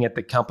staying at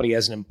the company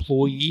as an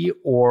employee,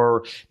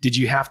 or did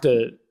you have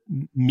to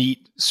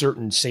meet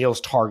certain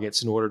sales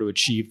targets in order to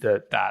achieve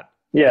that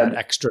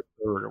extra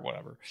third or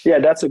whatever? Yeah,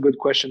 that's a good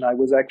question. I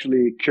was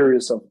actually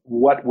curious of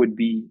what would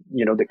be,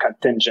 the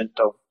contingent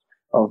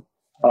of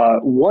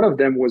One of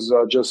them was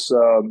just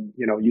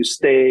you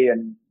stay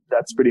and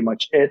that's pretty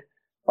much it.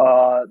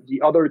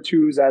 The other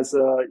twos, as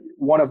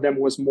one of them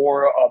was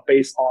more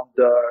based on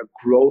the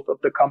growth of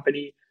the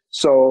company.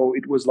 So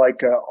it was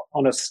like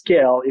on a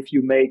scale, if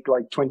you make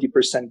like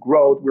 20%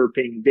 growth, we're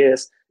paying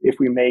this. If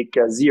we make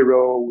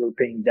 0, we're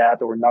paying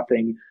that or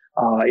nothing.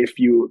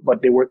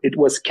 It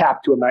was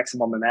capped to a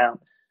maximum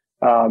amount.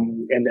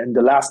 And then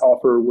the last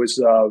offer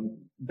was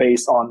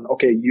based on,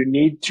 okay, you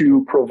need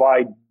to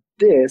provide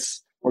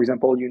this. For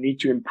example, you need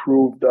to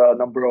improve the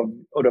number of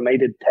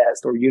automated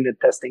tests or unit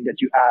testing that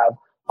you have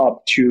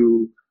up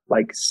to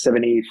like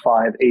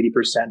 75,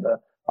 80%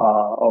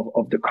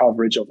 of the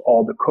coverage of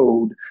all the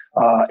code.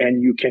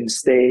 And you can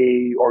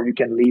stay or you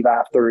can leave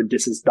after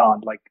this is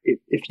done. Like if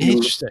you,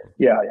 interesting.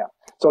 Yeah.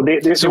 So they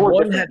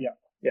were different.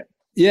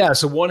 Yeah.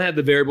 So one had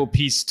the variable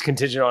piece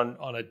contingent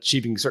on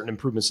achieving certain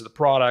improvements to the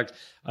product,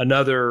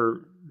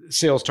 another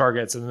sales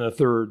targets, and then a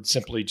third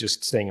simply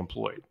just staying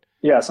employed.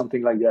 Yeah,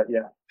 something like that.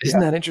 Yeah.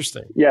 Isn't that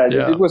interesting? Yeah,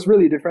 it was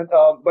really different.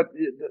 But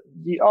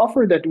the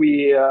offer that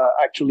we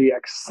actually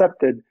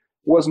accepted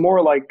was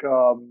more like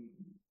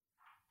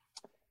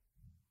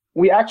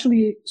we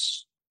actually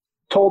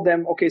told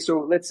them, okay,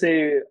 so let's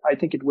say, I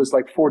think it was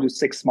like 4 to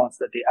 6 months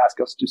that they asked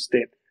us to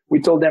stay. We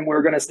told them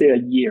we're going to stay a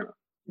year.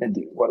 And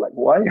they were like,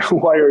 why?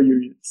 Why are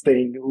you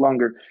staying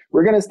longer?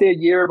 We're going to stay a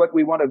year, but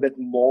we want a bit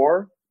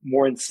more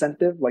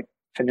incentive, like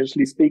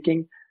financially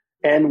speaking.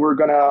 And we're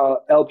going to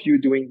help you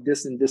doing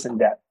this and this and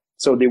that.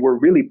 So they were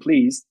really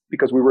pleased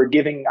because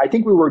I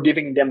think we were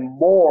giving them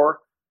more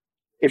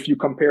if you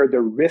compare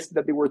the risk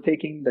that they were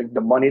taking,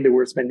 the money they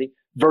were spending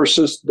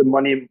versus the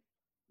money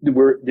they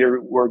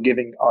were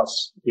giving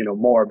us,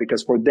 more.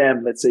 Because for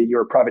them, let's say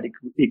you're a private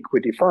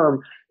equity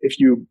firm, if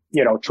you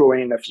throw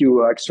in a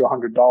few extra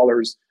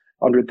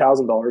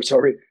 $100,000,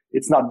 sorry,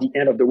 it's not the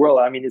end of the world.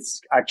 I mean,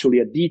 it's actually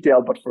a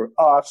detail, but for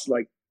us,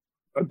 like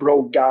a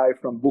broke guy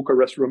from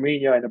Bucharest,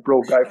 Romania, and a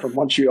broke guy from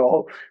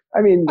Montreal,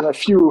 I mean, a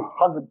few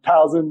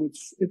 100,000,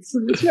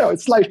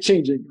 it's life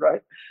changing,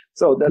 right?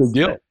 So that's good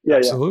deal. Yeah,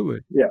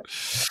 absolutely. Yeah.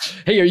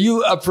 Hey, are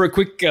you up for a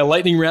quick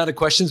lightning round of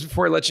questions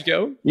before I let you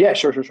go? Yeah,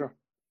 sure.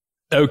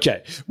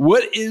 Okay.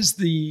 What is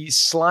the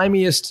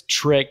slimiest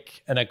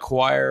trick an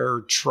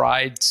acquirer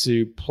tried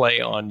to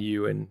play on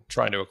you in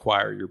trying to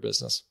acquire your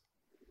business?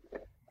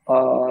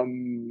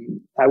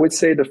 I would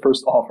say the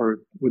first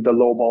offer with the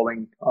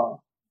lowballing.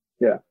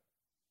 Yeah.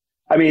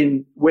 I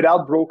mean,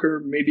 without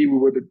broker, maybe we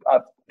would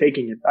have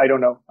taken it. I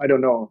don't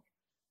know.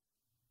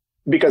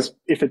 Because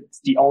if it's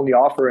the only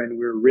offer and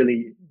we're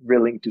really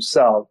willing to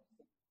sell,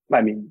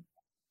 I mean,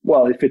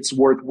 well, if it's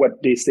worth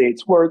what they say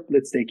it's worth,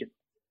 let's take it.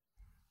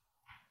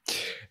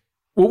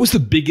 What was the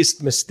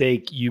biggest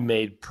mistake you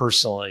made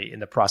personally in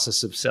the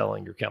process of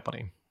selling your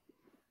company?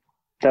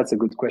 That's a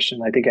good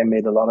question. I think I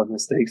made a lot of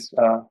mistakes.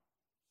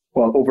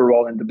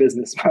 Overall in the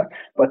business,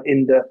 but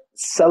in the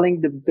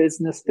selling the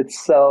business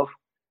itself,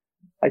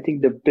 I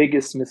think the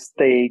biggest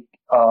mistake,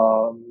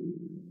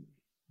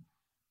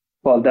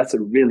 that's a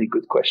really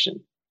good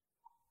question.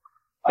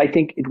 I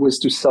think it was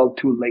to sell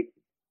too late.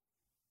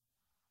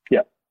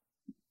 Yeah.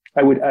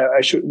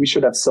 We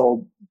should have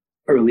sold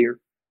earlier,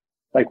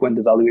 like when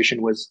the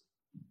valuation was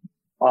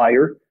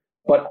higher,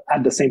 but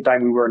at the same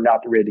time, we were not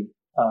ready.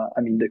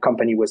 The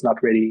company was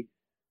not ready.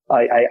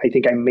 I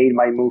think I made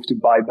my move to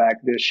buy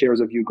back the shares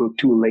of Yugo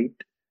too late.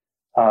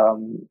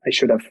 I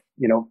should have,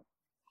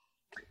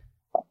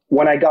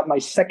 when I got my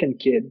second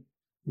kid,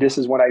 this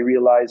is when I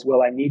realized,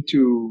 I need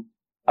to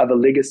have a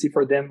legacy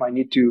for them. I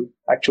need to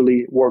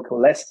actually work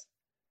less.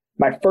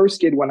 My first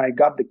kid, when I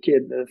got the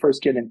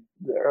first kid in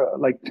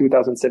like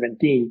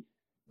 2017,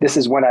 this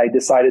is when I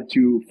decided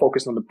to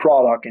focus on the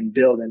product and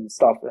build and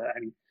stuff.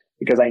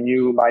 Because I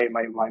knew my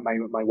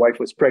wife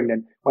was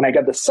pregnant. When I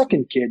got the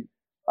second kid,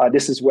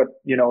 this is what,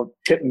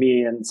 tipped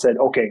me and said,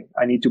 okay,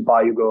 I need to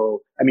buy Yugo.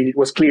 It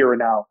was clearer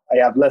now. I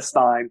have less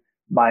time.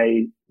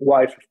 My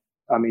wife,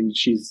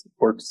 she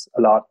works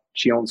a lot.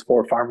 She owns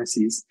 4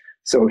 pharmacies.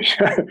 So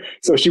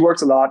she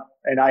works a lot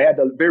and I had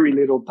a very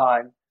little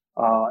time.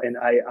 And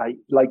I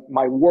like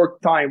my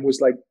work time was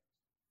like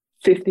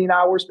 15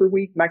 hours per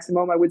week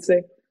maximum, I would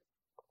say.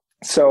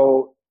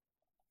 So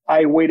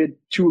I waited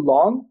too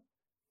long.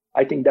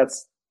 I think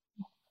that's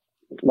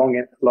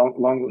long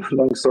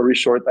story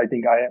short. I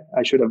think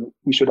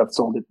we should have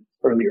sold it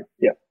earlier.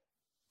 Yeah.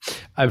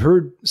 I've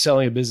heard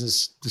selling a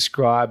business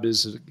described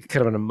as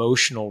kind of an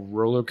emotional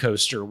roller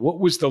coaster. What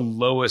was the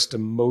lowest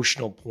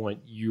emotional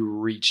point you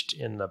reached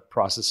in the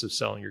process of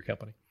selling your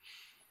company?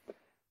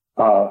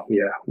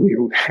 We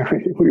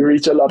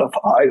reach a lot of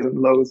highs and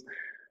lows.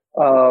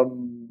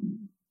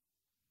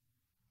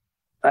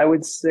 I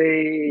would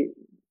say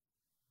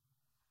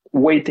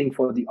waiting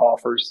for the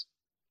offers.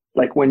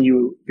 Like when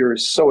you're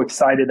so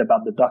excited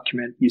about the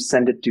document, you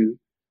send it to,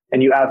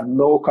 and you have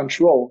no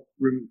control.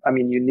 You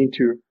need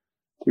to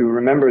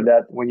remember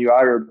that when you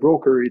hire a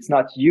broker, it's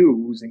not you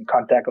who's in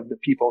contact with the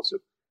people. So,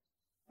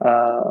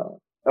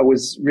 I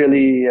was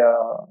really,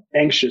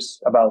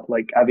 anxious about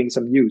like having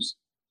some news.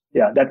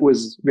 Yeah. That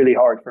was really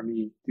hard for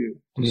me to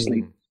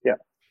sleep. Yeah.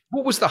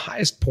 What was the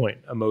highest point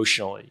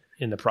emotionally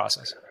in the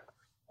process?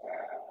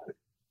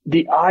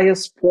 The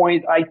highest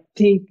point, I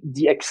think,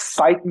 the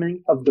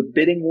excitement of the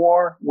bidding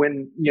war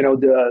when,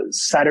 the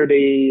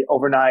Saturday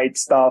overnight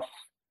stuff,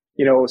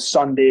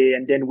 Sunday.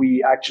 And then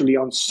we actually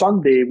on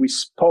Sunday, we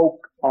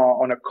spoke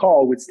on a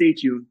call with Stay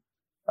Tuned.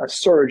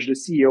 Serge, the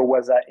CEO,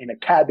 was in a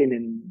cabin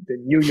in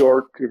New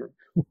York.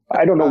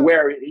 I don't know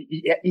where.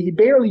 He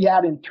barely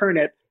had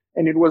internet.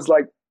 And it was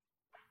like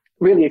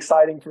really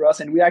exciting for us.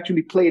 And we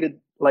actually played it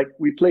like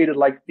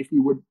if we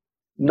would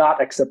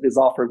not accept this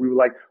offer, we were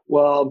like,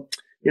 well,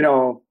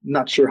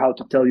 not sure how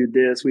to tell you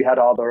this. We had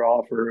other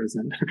offers,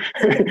 and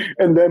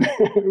and then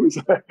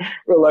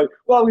we're like,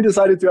 well, we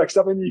decided to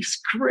accept, and he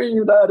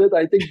screamed at it.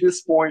 I think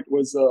this point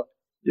was the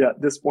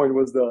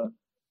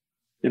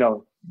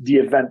the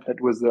event that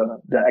was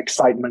the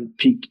excitement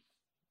peak.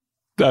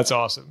 That's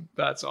awesome.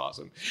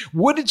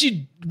 What did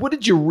you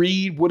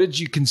read? What did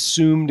you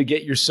consume to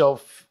get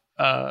yourself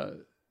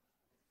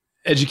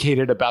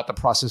educated about the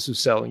process of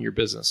selling your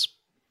business?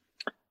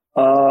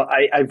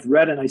 I've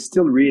read and I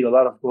still read a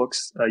lot of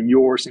books,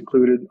 yours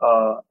included.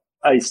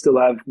 I still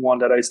have one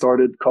that I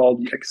started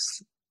called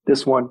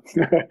this one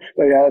that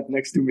I have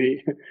next to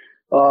me.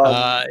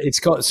 It's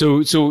called,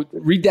 so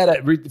read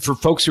that for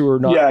folks who are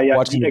not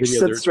watching the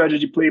video. Exit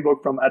Strategy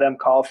Playbook from Adam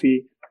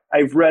Coffey.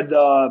 I've read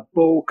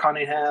Bo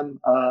Cunningham,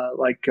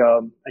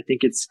 I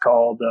think it's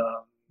called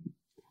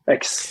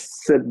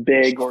Exit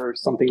Big or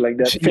something like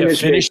that.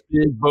 Finish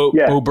Big.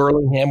 Bo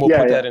Burlingham. We'll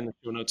put that in the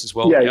show notes as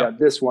well. Yeah,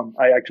 this one.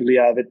 I actually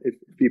have it if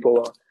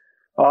people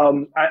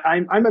are.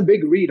 I'm a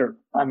big reader.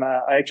 I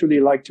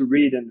actually like to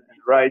read and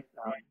write.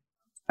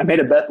 I made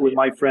a bet with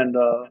my friend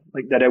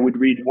that I would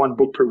read one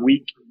book per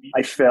week.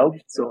 I failed,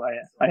 so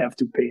I have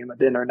to pay him a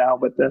dinner now.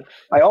 But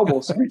I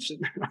almost reached it,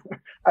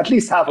 at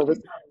least half of it.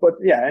 But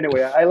yeah,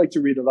 anyway, I like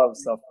to read a lot of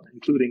stuff,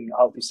 including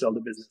how to sell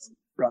the business,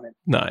 run it.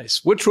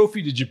 Nice. What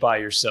trophy did you buy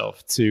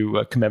yourself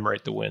to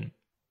commemorate the win?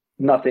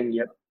 Nothing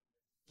yet.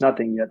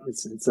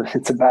 It's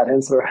a bad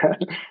answer.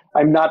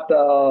 I'm not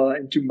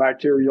into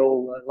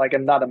material.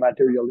 I'm not a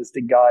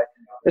materialistic guy.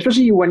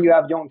 Especially when you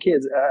have young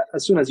kids.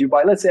 As soon as you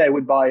buy, let's say I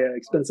would buy an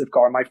expensive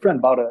car. My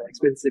friend bought an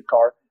expensive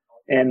car,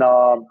 and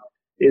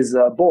his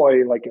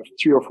boy, like a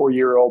 3 or 4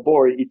 year old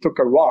boy, he took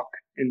a rock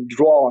and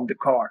draw on the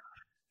car.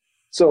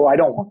 So I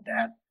don't want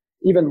that.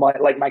 Even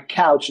my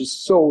couch is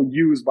so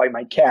used by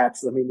my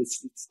cats. I mean,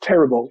 it's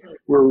terrible.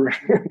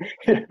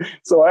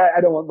 So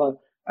I don't want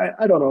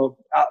I don't know.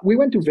 We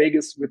went to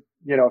Vegas with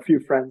a few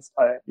friends.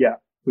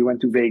 We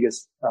went to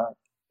Vegas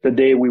the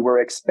day we were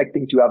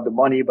expecting to have the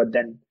money, but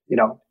then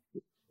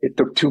it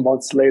took 2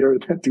 months later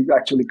to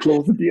actually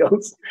close the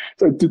deals.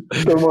 So it took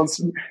 2 months.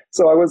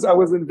 So I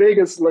was in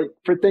Vegas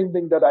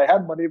pretending that I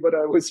had money, but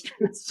I was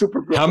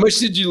super broke. How much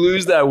did you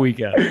lose that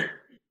weekend?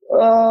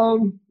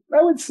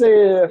 I would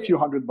say a few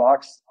 $100.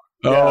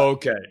 Yeah. Oh,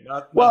 okay.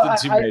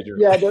 Nothing too major.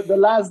 The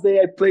last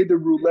day I played the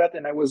roulette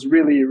and I was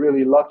really,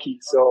 really lucky.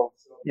 So,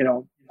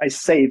 I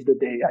saved the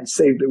day. I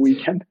saved the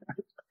weekend.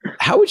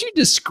 How would you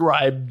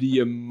describe the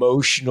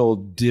emotional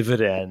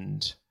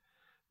dividend,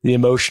 the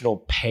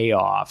emotional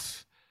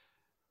payoff,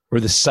 or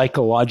the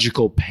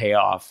psychological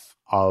payoff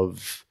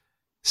of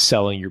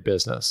selling your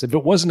business? If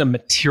it wasn't a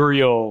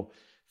material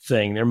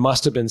thing, there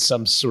must have been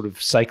some sort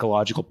of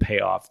psychological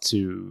payoff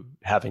to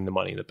having the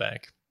money in the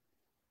bank.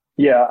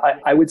 Yeah,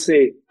 I would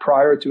say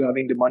prior to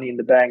having the money in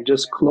the bank,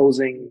 just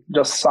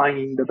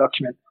signing the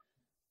document.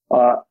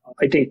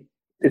 I think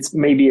it's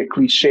maybe a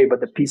cliche, but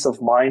the peace of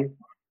mind,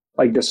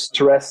 like the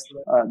stress,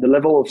 the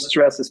level of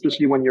stress,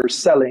 especially when you're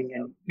selling,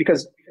 and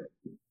because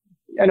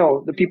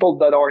the people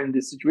that are in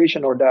this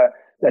situation or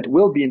that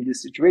will be in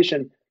this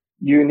situation,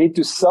 you need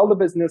to sell the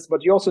business,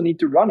 but you also need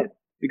to run it,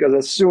 because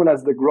as soon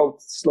as the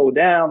growth slow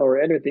down or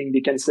anything,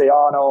 they can say,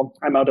 "Oh no,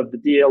 I'm out of the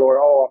deal," or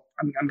 "Oh,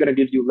 I'm going to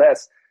give you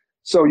less."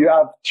 So you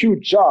have 2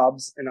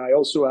 jobs, and I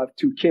also have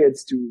 2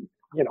 kids to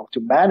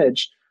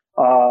manage.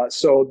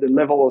 So the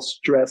level of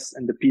stress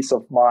and the peace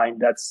of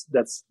mind,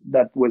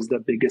 that was the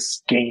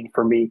biggest gain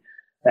for me.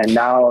 And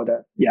now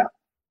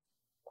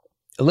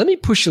Let me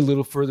push a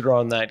little further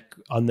on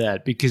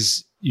that,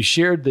 because you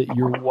shared that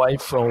your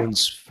wife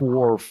owns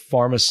 4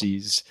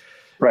 pharmacies.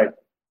 Right.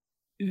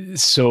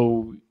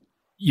 So,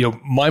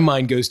 my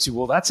mind goes to,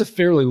 well, that's a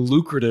fairly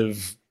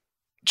lucrative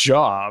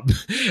job,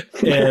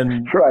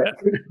 and right.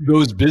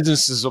 Those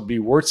businesses will be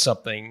worth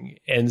something.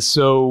 And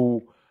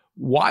so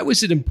why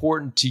was it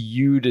important to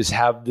you to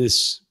have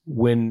this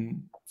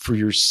win for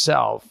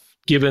yourself,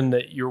 given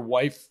that your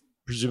wife,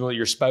 presumably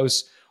your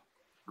spouse,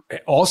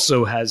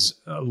 also has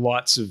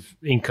lots of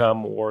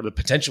income or the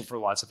potential for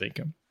lots of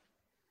income?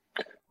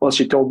 Well,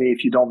 she told me,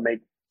 if you don't make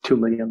 $2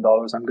 million,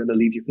 I'm going to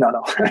leave you. No,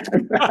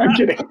 I'm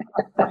kidding.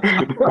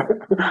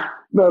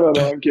 No,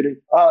 I'm kidding.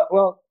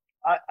 Well,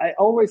 I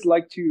always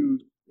like to,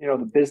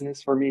 the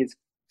business for me is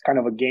kind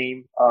of a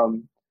game.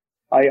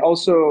 I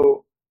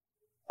also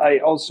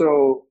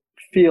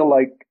feel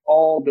like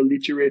all the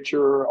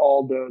literature,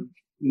 all the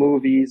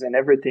movies and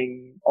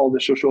everything, all the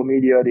social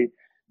media,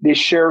 they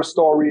share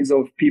stories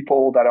of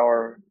people that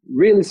are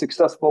really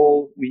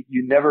successful.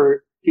 You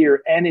never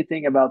hear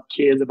anything about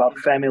kids, about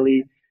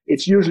family.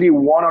 It's usually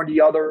one or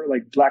the other,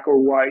 like black or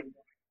white.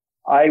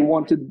 I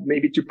wanted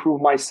maybe to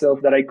prove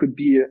myself that I could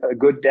be a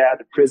good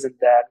dad, a present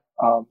dad.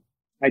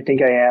 I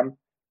think I am,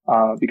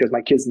 because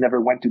my kids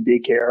never went to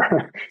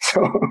daycare.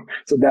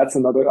 So that's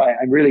another,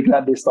 I'm really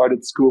glad they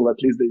started school,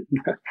 at least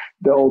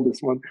the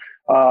oldest one.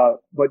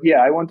 But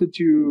yeah, I wanted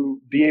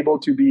to be able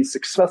to be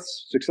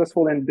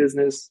successful in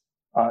business,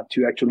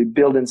 to actually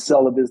build and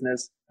sell a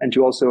business, and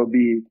to also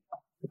be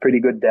a pretty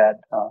good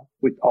dad,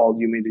 with all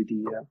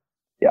humility.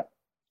 Yeah.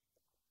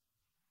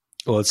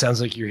 Well, it sounds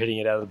like you're hitting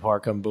it out of the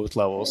park on both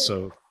levels.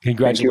 So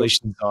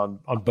congratulations on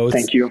both.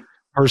 Thank you.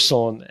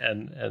 Personal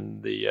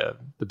and the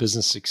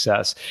business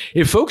success.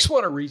 If folks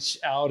want to reach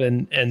out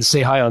and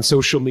say hi on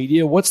social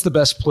media, what's the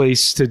best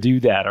place to do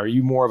that? Are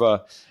you more of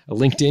a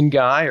LinkedIn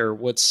guy, or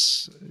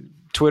what's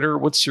Twitter?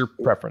 What's your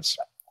preference?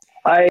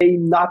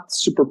 I'm not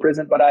super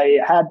present, but I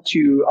had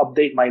to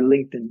update my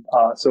LinkedIn.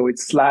 So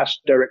it's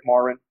 /Derek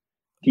Morin,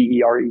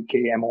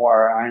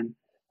 DEREKMORIN.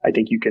 I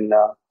think you can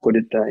put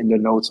it in the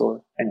notes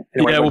or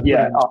anywhere. On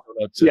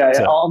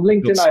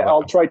LinkedIn,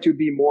 I'll try to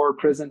be more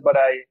present, but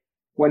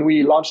when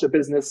we launched the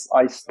business,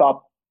 I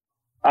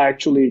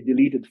actually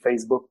deleted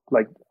Facebook,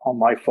 like on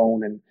my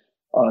phone, and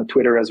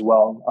Twitter as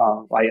well.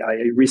 I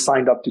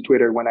re-signed up to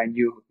Twitter when I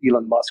knew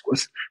Elon Musk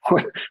was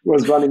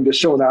running the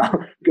show now,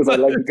 because I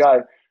like the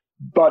guy.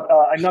 But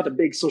I'm not a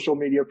big social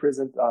media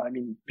present.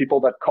 People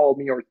that call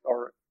me or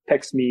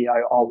text me,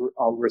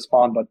 I'll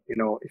respond. But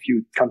if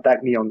you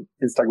contact me on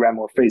Instagram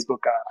or Facebook,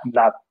 I'm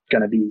not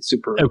gonna be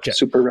super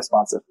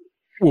responsive.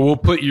 Well, we'll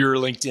put your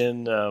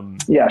LinkedIn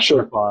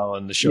profile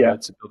in the show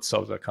notes at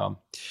buildtoSell.com.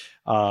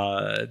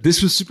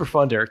 This was super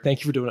fun, Derek.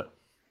 Thank you for doing it.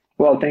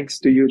 Well, thanks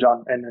to you,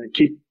 John, and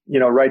keep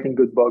writing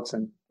good books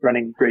and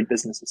running great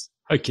businesses.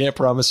 I can't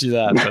promise you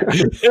that, but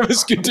it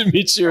was good to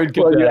meet you and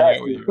good to hang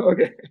out with you.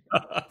 Okay.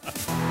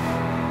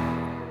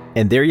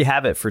 And there you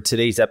have it for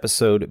today's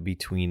episode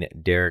between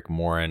Derek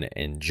Morin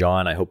and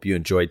John. I hope you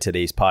enjoyed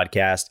today's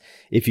podcast.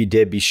 If you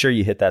did, be sure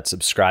you hit that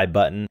subscribe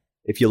button.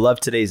 If you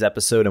love today's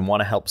episode and want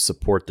to help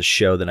support the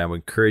show, then I would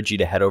encourage you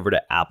to head over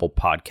to Apple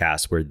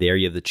Podcasts, where there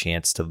you have the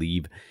chance to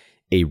leave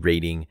a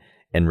rating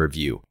and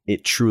review.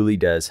 It truly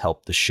does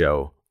help the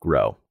show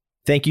grow.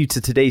 Thank you to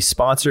today's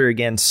sponsor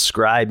again,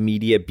 Scribe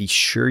Media. Be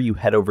sure you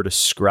head over to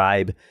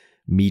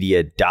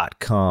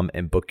scribemedia.com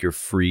and book your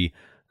free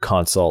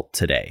consult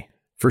today.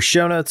 For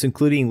show notes,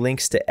 including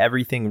links to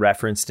everything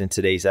referenced in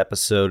today's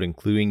episode,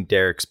 including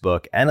Derek's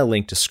book and a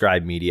link to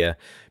Scribe Media,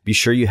 be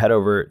sure you head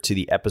over to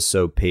the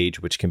episode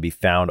page, which can be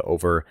found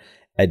over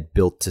at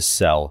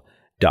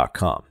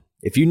builttosell.com.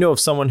 If you know of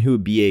someone who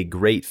would be a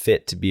great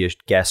fit to be a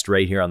guest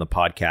right here on the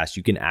podcast,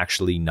 you can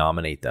actually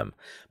nominate them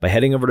by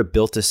heading over to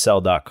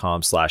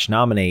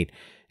builttosell.com/nominate.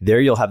 There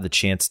you'll have the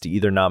chance to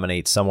either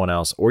nominate someone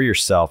else or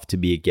yourself to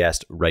be a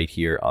guest right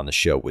here on the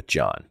show with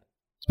John.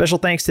 Special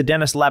thanks to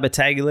Dennis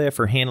Labataglia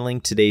for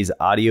handling today's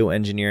audio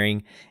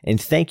engineering, and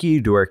thank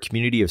you to our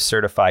community of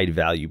certified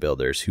value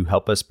builders who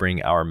help us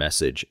bring our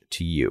message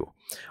to you.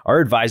 Our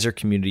advisor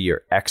community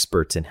are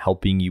experts in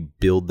helping you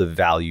build the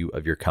value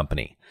of your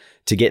company.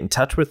 To get in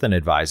touch with an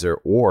advisor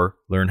or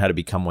learn how to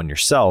become one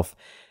yourself,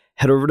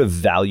 head over to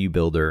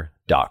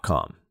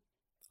valuebuilder.com.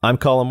 I'm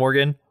Colin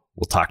Morgan.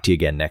 We'll talk to you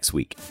again next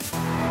week.